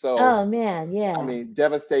happened. So, Oh man, I yeah. mean,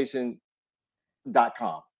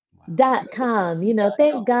 devastation.com. .com.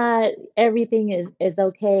 Thank God everything is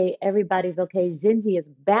okay. Everybody's okay. Gingy is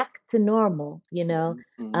back to normal, Mhm.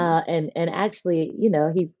 and actually,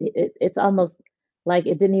 it's almost like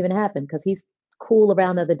it didn't even happen because he's cool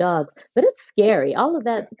around other dogs. But it's scary, all of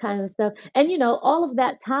Yeah. that kind of stuff. And all of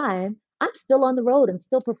that time, I'm still on the road and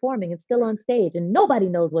still performing and still on stage, and nobody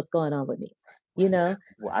knows what's going on with me, you know.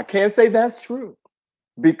 Well, I can't say that's true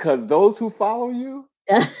because those who follow you,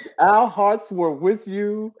 our hearts were with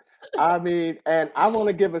you. I mean, and I want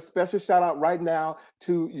to give a special shout out right now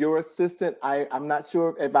to your assistant. I'm not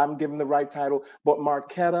sure if I'm giving the right title, but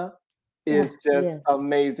Marquetta is just Yeah.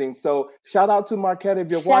 amazing. So shout out to Marquetta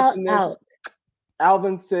if you're Shout watching this. out.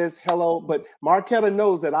 Alvin says hello, but Marquetta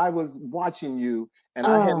knows that I was watching you and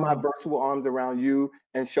I had my Oh, virtual arms around you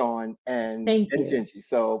and Sean thank and you. Gingy.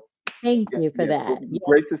 So Thank you for yes, that. Yeah.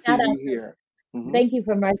 great to see Shout you out. here. Mhm. Thank you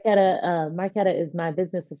for Marquetta. Marquetta is my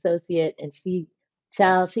business associate, and she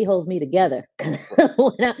holds me together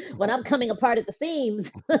when I'm coming apart at the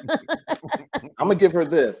seams. I'm gonna give her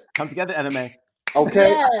this. Come together, anime. Okay,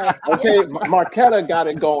 Yes, okay. Marquetta got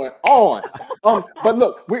it going on. But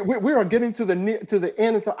look, we are getting to the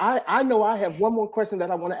end, and so I know I have one more question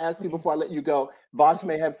that I want to ask you before I let you go. Vosh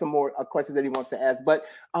may have some more questions that he wants to ask, but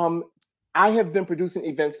I have been producing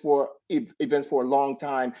events for a long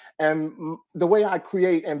time, and the way I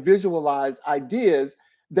create and visualize ideas,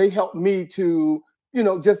 they help me to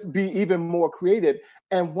just be even more creative.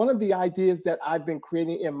 And one of the ideas that I've been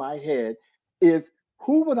creating in my head is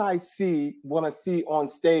who would I want to see on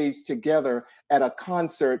stage together at a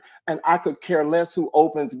concert, and I could care less who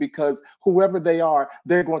opens because whoever they are,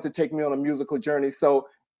 they're going to take me on a musical journey. So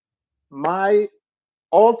my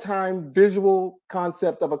all-time visual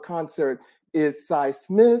concept of a concert is Cy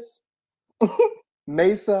Smith,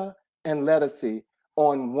 Mesa, and Lettucey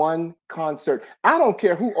on one concert. I don't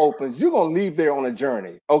care who opens, you're going to leave there on a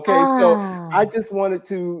journey. Okay. So I just wanted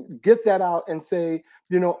to get that out and say,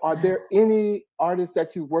 are there any artists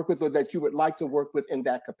that you work with or that you would like to work with in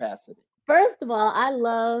that capacity? First of all, I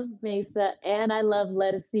love Mesa and I love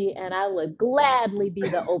Lettucey, and I would gladly be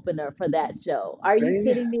the opener for that show. Are you Baby.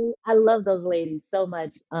 kidding me? I love those ladies so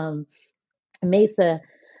much. Mesa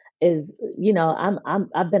is,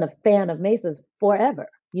 I've been a fan of Mesa's forever,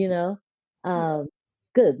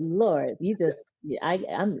 good Lord, you just,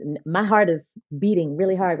 I'm my heart is beating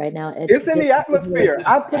really hard right now. It's in Just the atmosphere.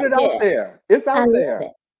 I put it out yeah, there. It's I out love there.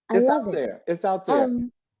 it. I It's love out it. there. It's out there.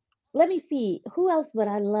 Let me see. Who else would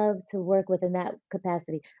I love to work with in that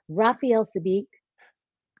capacity? Raphael Sadiq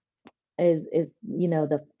is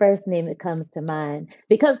the first name that comes to mind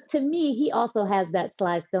because to me he also has that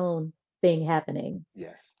Sly Stone thing happening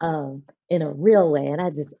Yes. in a real way, and I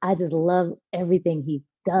just love everything he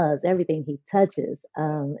does, everything he touches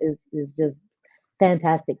is just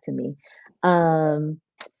fantastic to me. um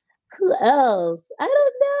who else? I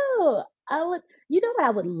don't know. I would, what I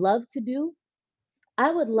would love to do?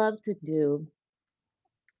 I would love to do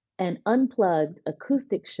an unplugged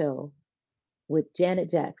acoustic show with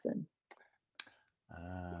Janet Jackson.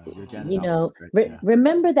 You're Janet always, right? Yeah.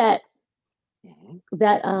 Remember that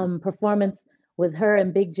Mhm. performance with her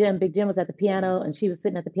and Big Jim. Big Jim was at the piano and she was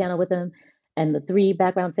sitting at the piano with him, and the three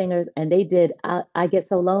background singers, and they did I Get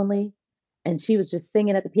So Lonely, and she was just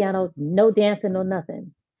singing at the piano, no dancing, no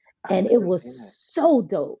nothing. I've And it never was seen it. so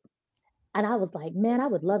dope. And I was like, man, I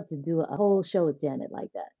would love to do a whole show with Janet like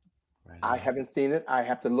Right I on. haven't seen it. I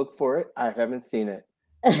have to look for it. I haven't seen it,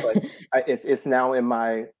 but that. it's now in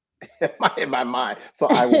my in my mind. So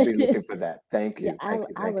I will be looking for that. Thank Yeah, you. Thank you.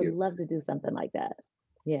 I Thank would you. love to do something like that.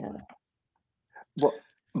 Yeah. Well,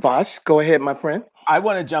 Vosh, go ahead, my friend. I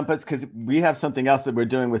want to jump us because we have something else that we're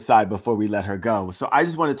doing with Sai before we let her go. So I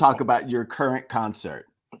just want to talk about your current concert.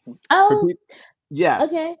 For Oh, yes.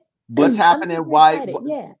 okay. What's I'm happening? super Why? excited.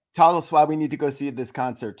 Yeah. Tell us why we need to go see this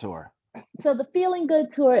concert tour. So the Feeling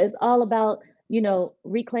Good tour is all about,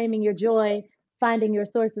 reclaiming your joy, finding your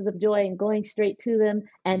sources of joy and going straight to them.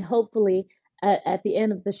 And hopefully at the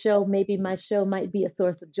end of the show, maybe my show might be a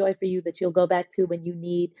source of joy for you that you'll go back to when you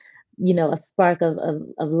need, a spark of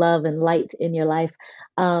love and light in your life.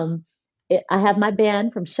 I have my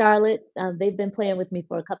band from Charlotte. They've been playing with me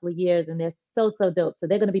for a couple of years and they're so, so dope. So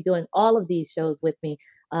they're going to be doing all of these shows with me.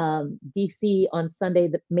 DC on Sunday,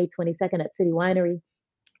 May 22nd at City Winery.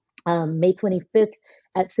 May 25th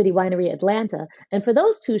at City Winery Atlanta. And for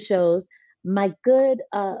those two shows, my girl,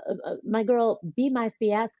 Be My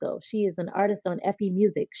Fiasco, she is an artist on FE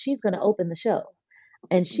Music. She's going to open the show.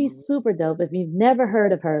 And she's super dope. If you've never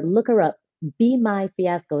heard of her, look her up. Be My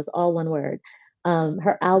Fiasco is all one word.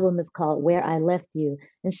 Her album is called Where I Left You.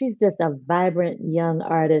 And she's just a vibrant young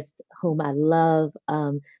artist whom I love.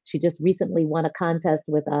 She just recently won a contest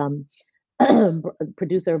with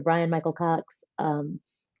producer Brian Michael Cox.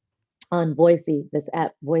 On Voicey, this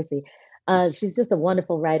app Voicey. She's just a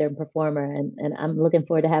wonderful writer and performer, and I'm looking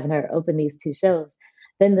forward to having her open these two shows.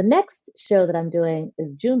 Then the next show that I'm doing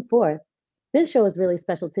is June 4th. This show is really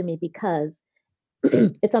special to me because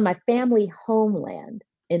it's on my family homeland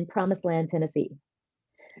in Promised Land, Tennessee.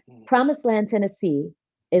 Promised Land, Tennessee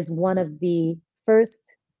is one of the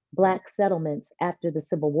first Black settlements after the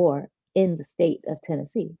Civil War in the state of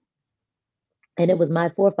Tennessee. And it was my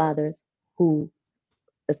forefathers who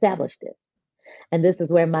established it. And this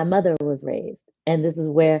is where my mother was raised. And this is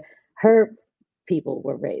where her people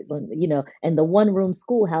were raised, and the one-room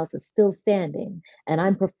schoolhouse is still standing. And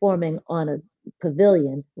I'm performing on a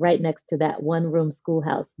pavilion right next to that one-room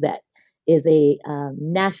schoolhouse that is a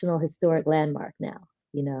national historic landmark now,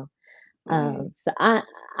 So I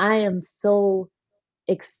am so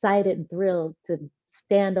excited and thrilled to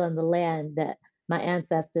stand on the land that my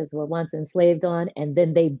ancestors were once enslaved on, and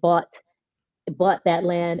then they bought that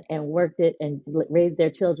land and worked it and raised their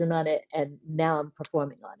children on it, and now I'm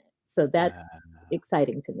performing on it. So that's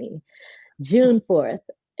exciting to me. June 4th,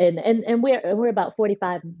 and we're about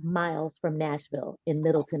 45 miles from Nashville in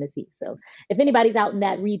Middle Tennessee. So if anybody's out in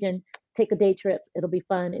that region, take a day trip. It'll be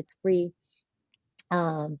fun. It's free.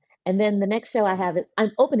 And then the next show I have is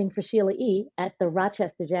I'm opening for Sheila E. at the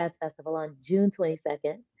Rochester Jazz Festival on June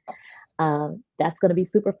 22nd. That's going to be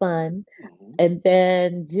super fun. And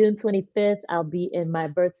then June 25th, I'll be in my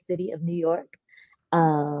birth city of New York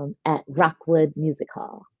at Rockwood Music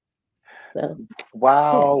Hall. So,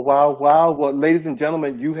 wow. Well, ladies and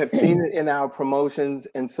gentlemen, you have seen it in our promotions.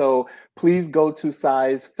 And so please go to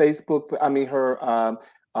Sai's Facebook, her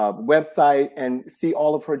website, and see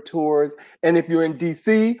all of her tours. And if you're in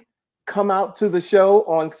DC, come out to the show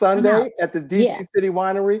on Sunday at the DC City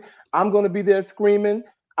Winery. I'm going to be there screaming.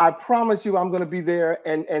 I promise you I'm going to be there,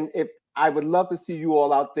 and if I would love to see you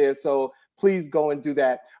all out there, so please go and do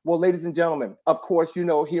that. Well, ladies and gentlemen, of course, here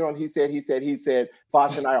on He Said,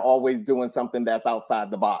 Vosh and I are always doing something that's outside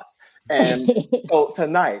the box. And so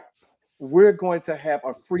tonight, we're going to have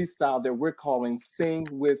a freestyle that we're calling Sing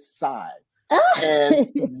with Sai. And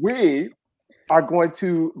we are going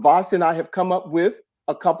to, Vosh and I have come up with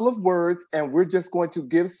a couple of words, and we're just going to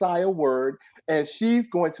give Sai a word, and she's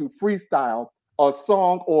going to freestyle a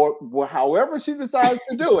song, or however she decides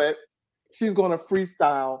to do it, she's going to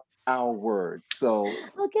freestyle our word. So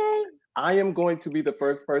okay, I am going to be the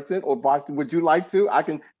first person. Or Vosh, would you like to? I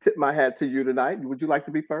can tip my hat to you tonight. Would you like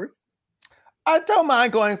to be first? I don't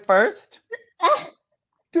mind going first.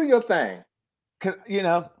 Do your thing.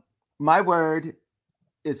 Because, my word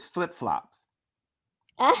is flip-flops.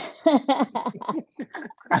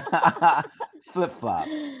 Flip-flops.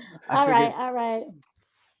 All right.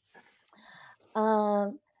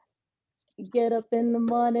 Get up in the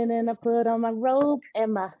morning and I put on my robe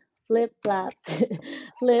and my flip-flops.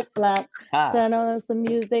 Turn on some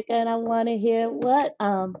music and I want to hear what?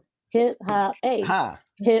 Hip-hop. Hey,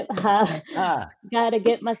 hip-hop. Gotta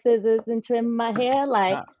get my scissors and trim my hair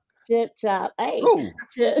like chip-chop. Hey,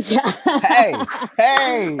 chip-chop.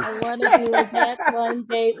 Hey. I want to do a dance one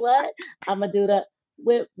day. What? I'm going to do the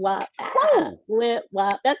whip wop, whip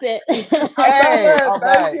wop. That's it. Hey,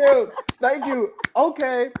 thank you.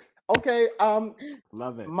 Okay.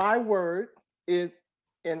 Love it. My word is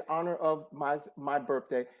in honor of my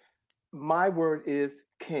birthday. My word is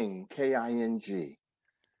king. King.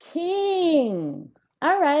 King.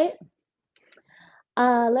 All right.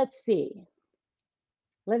 Let's see.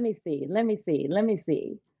 Let me see. Let me see. Let me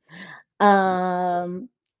see. Um,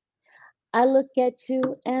 I look at you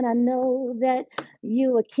and I know that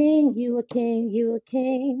you a king, you a king, you a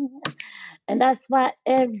king. And that's why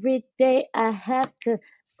every day I have to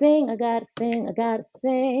sing. I gotta sing, I gotta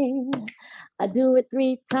sing. I do it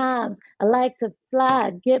 3 times. I like to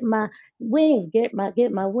fly, get my wings, get my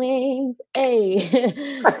wings. Hey,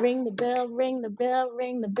 ring the bell, ring the bell,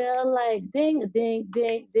 ring the bell like ding a ding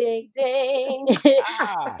ding ding ding.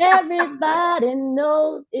 Ah, Everybody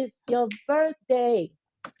knows it's your birthday.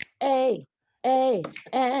 Hey, hey,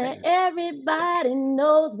 and everybody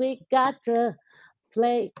knows we got to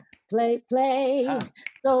play, play, play. huh,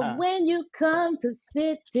 So huh. when you come to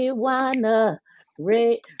City Wanna,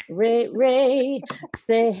 Ray, Ray, Ray,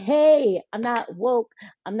 say, hey, I'm not woke,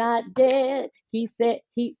 I'm not dead. He said,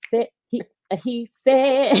 Yes,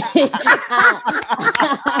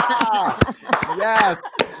 yes.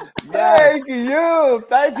 Thank you.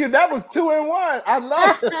 Thank you. That was 2 in 1. I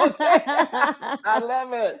love it. Okay. I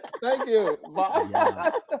love it. Thank you.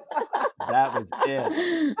 Yeah, that was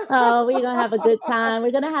it. Oh, we're gonna have a good time.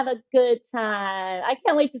 We're gonna have a good time. I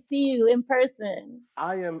can't wait to see you in person.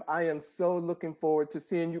 I am so looking forward to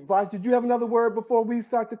seeing you. Vaj, did you have another word before we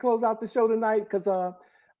start to close out the show tonight? Because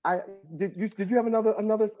I did you have another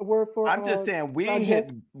word for I'm just saying our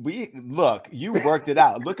guest? we look, you worked it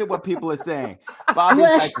out. Look at what people are saying. Bobby's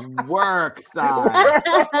like, work, Sai.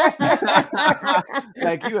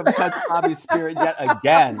 Like you have touched Bobby's spirit yet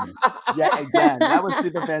again. Yet again. That was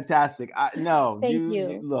super fantastic. No, Thank you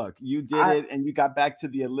you. look, you did I it and you got back to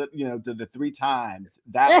to the 3 times.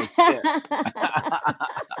 That was it.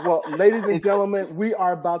 Well, ladies and It's gentlemen, we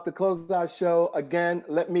are about to close our show. Again,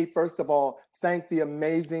 let me first of all thank the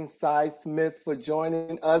amazing Cy Smith for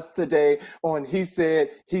joining us today on He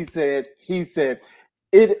Said, He Said, He Said.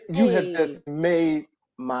 You have just Hey, made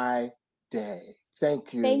my day.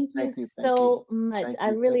 Thank you. thank you Thank you. Thank you. so much. Thank I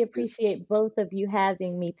you. Thank really you. appreciate both of you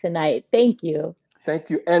having me tonight. Thank you.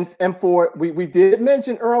 Thank you. And for we did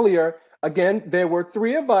mention earlier, again, there were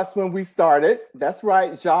 3 of us when we started. That's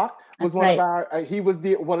right. Jacques was That's one of right. our he was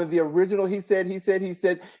the one of the original. He is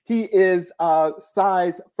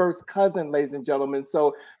Cy's first cousin, ladies and gentlemen.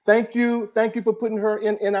 So thank you for putting her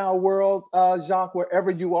in our world, Jacques,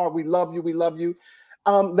 wherever you are. We love you. We love you.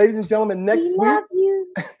 Ladies and gentlemen, We love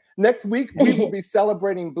you. next week, we will be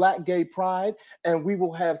celebrating Black Gay Pride, and we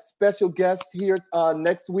will have special guests here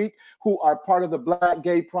next week who are part of the Black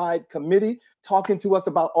Gay Pride Committee talking to us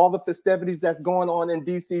about all the festivities that's going on in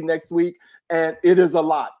DC next week. And it is a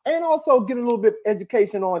lot. And also get a little bit of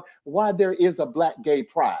education on why there is a Black Gay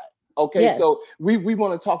Pride. Okay, Yes. so we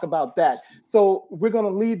want to talk about that. So we're going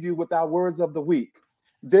to leave you with our words of the week.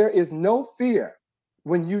 There is no fear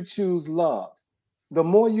when you choose love. The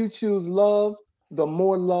more you choose love, the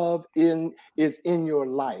more love is in your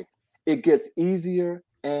life. It gets easier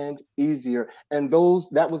and easier. And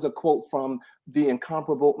that was a quote from the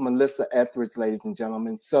incomparable Melissa Etheridge, ladies and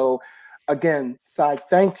gentlemen. So again, Sai,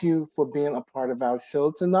 thank you for being a part of our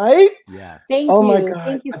show tonight. yes. Thank Oh my you. God,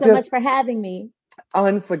 Thank you so much just for having me.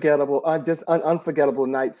 unforgettable, just an unforgettable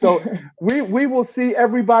night. So we will see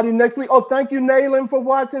everybody next week. Oh, thank you, Nayland, for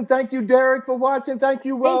watching. Thank you, Derek, for watching. Thank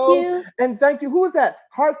you, Thank Rose, you. and thank you. Who is that?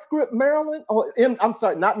 Heart Script Maryland. Oh, I'm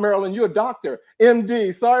sorry, not Maryland. You're a doctor,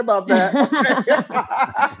 MD. Sorry about that.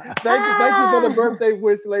 Okay. Thank you for the Ah, birthday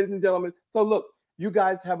wish, ladies and gentlemen. So look, you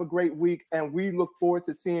guys have a great week, and we look forward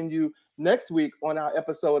to seeing you next week on our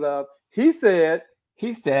episode of He Said.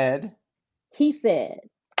 He said, he said.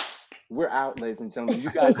 We're out, ladies and gentlemen.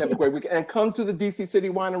 You guys have a great week. And come to the DC City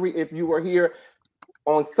Winery if you are here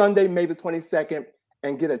on Sunday, May the 22nd,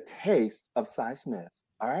 and get a taste of Cy Smith.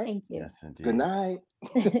 All right? Thank you. yes, indeed. Good night.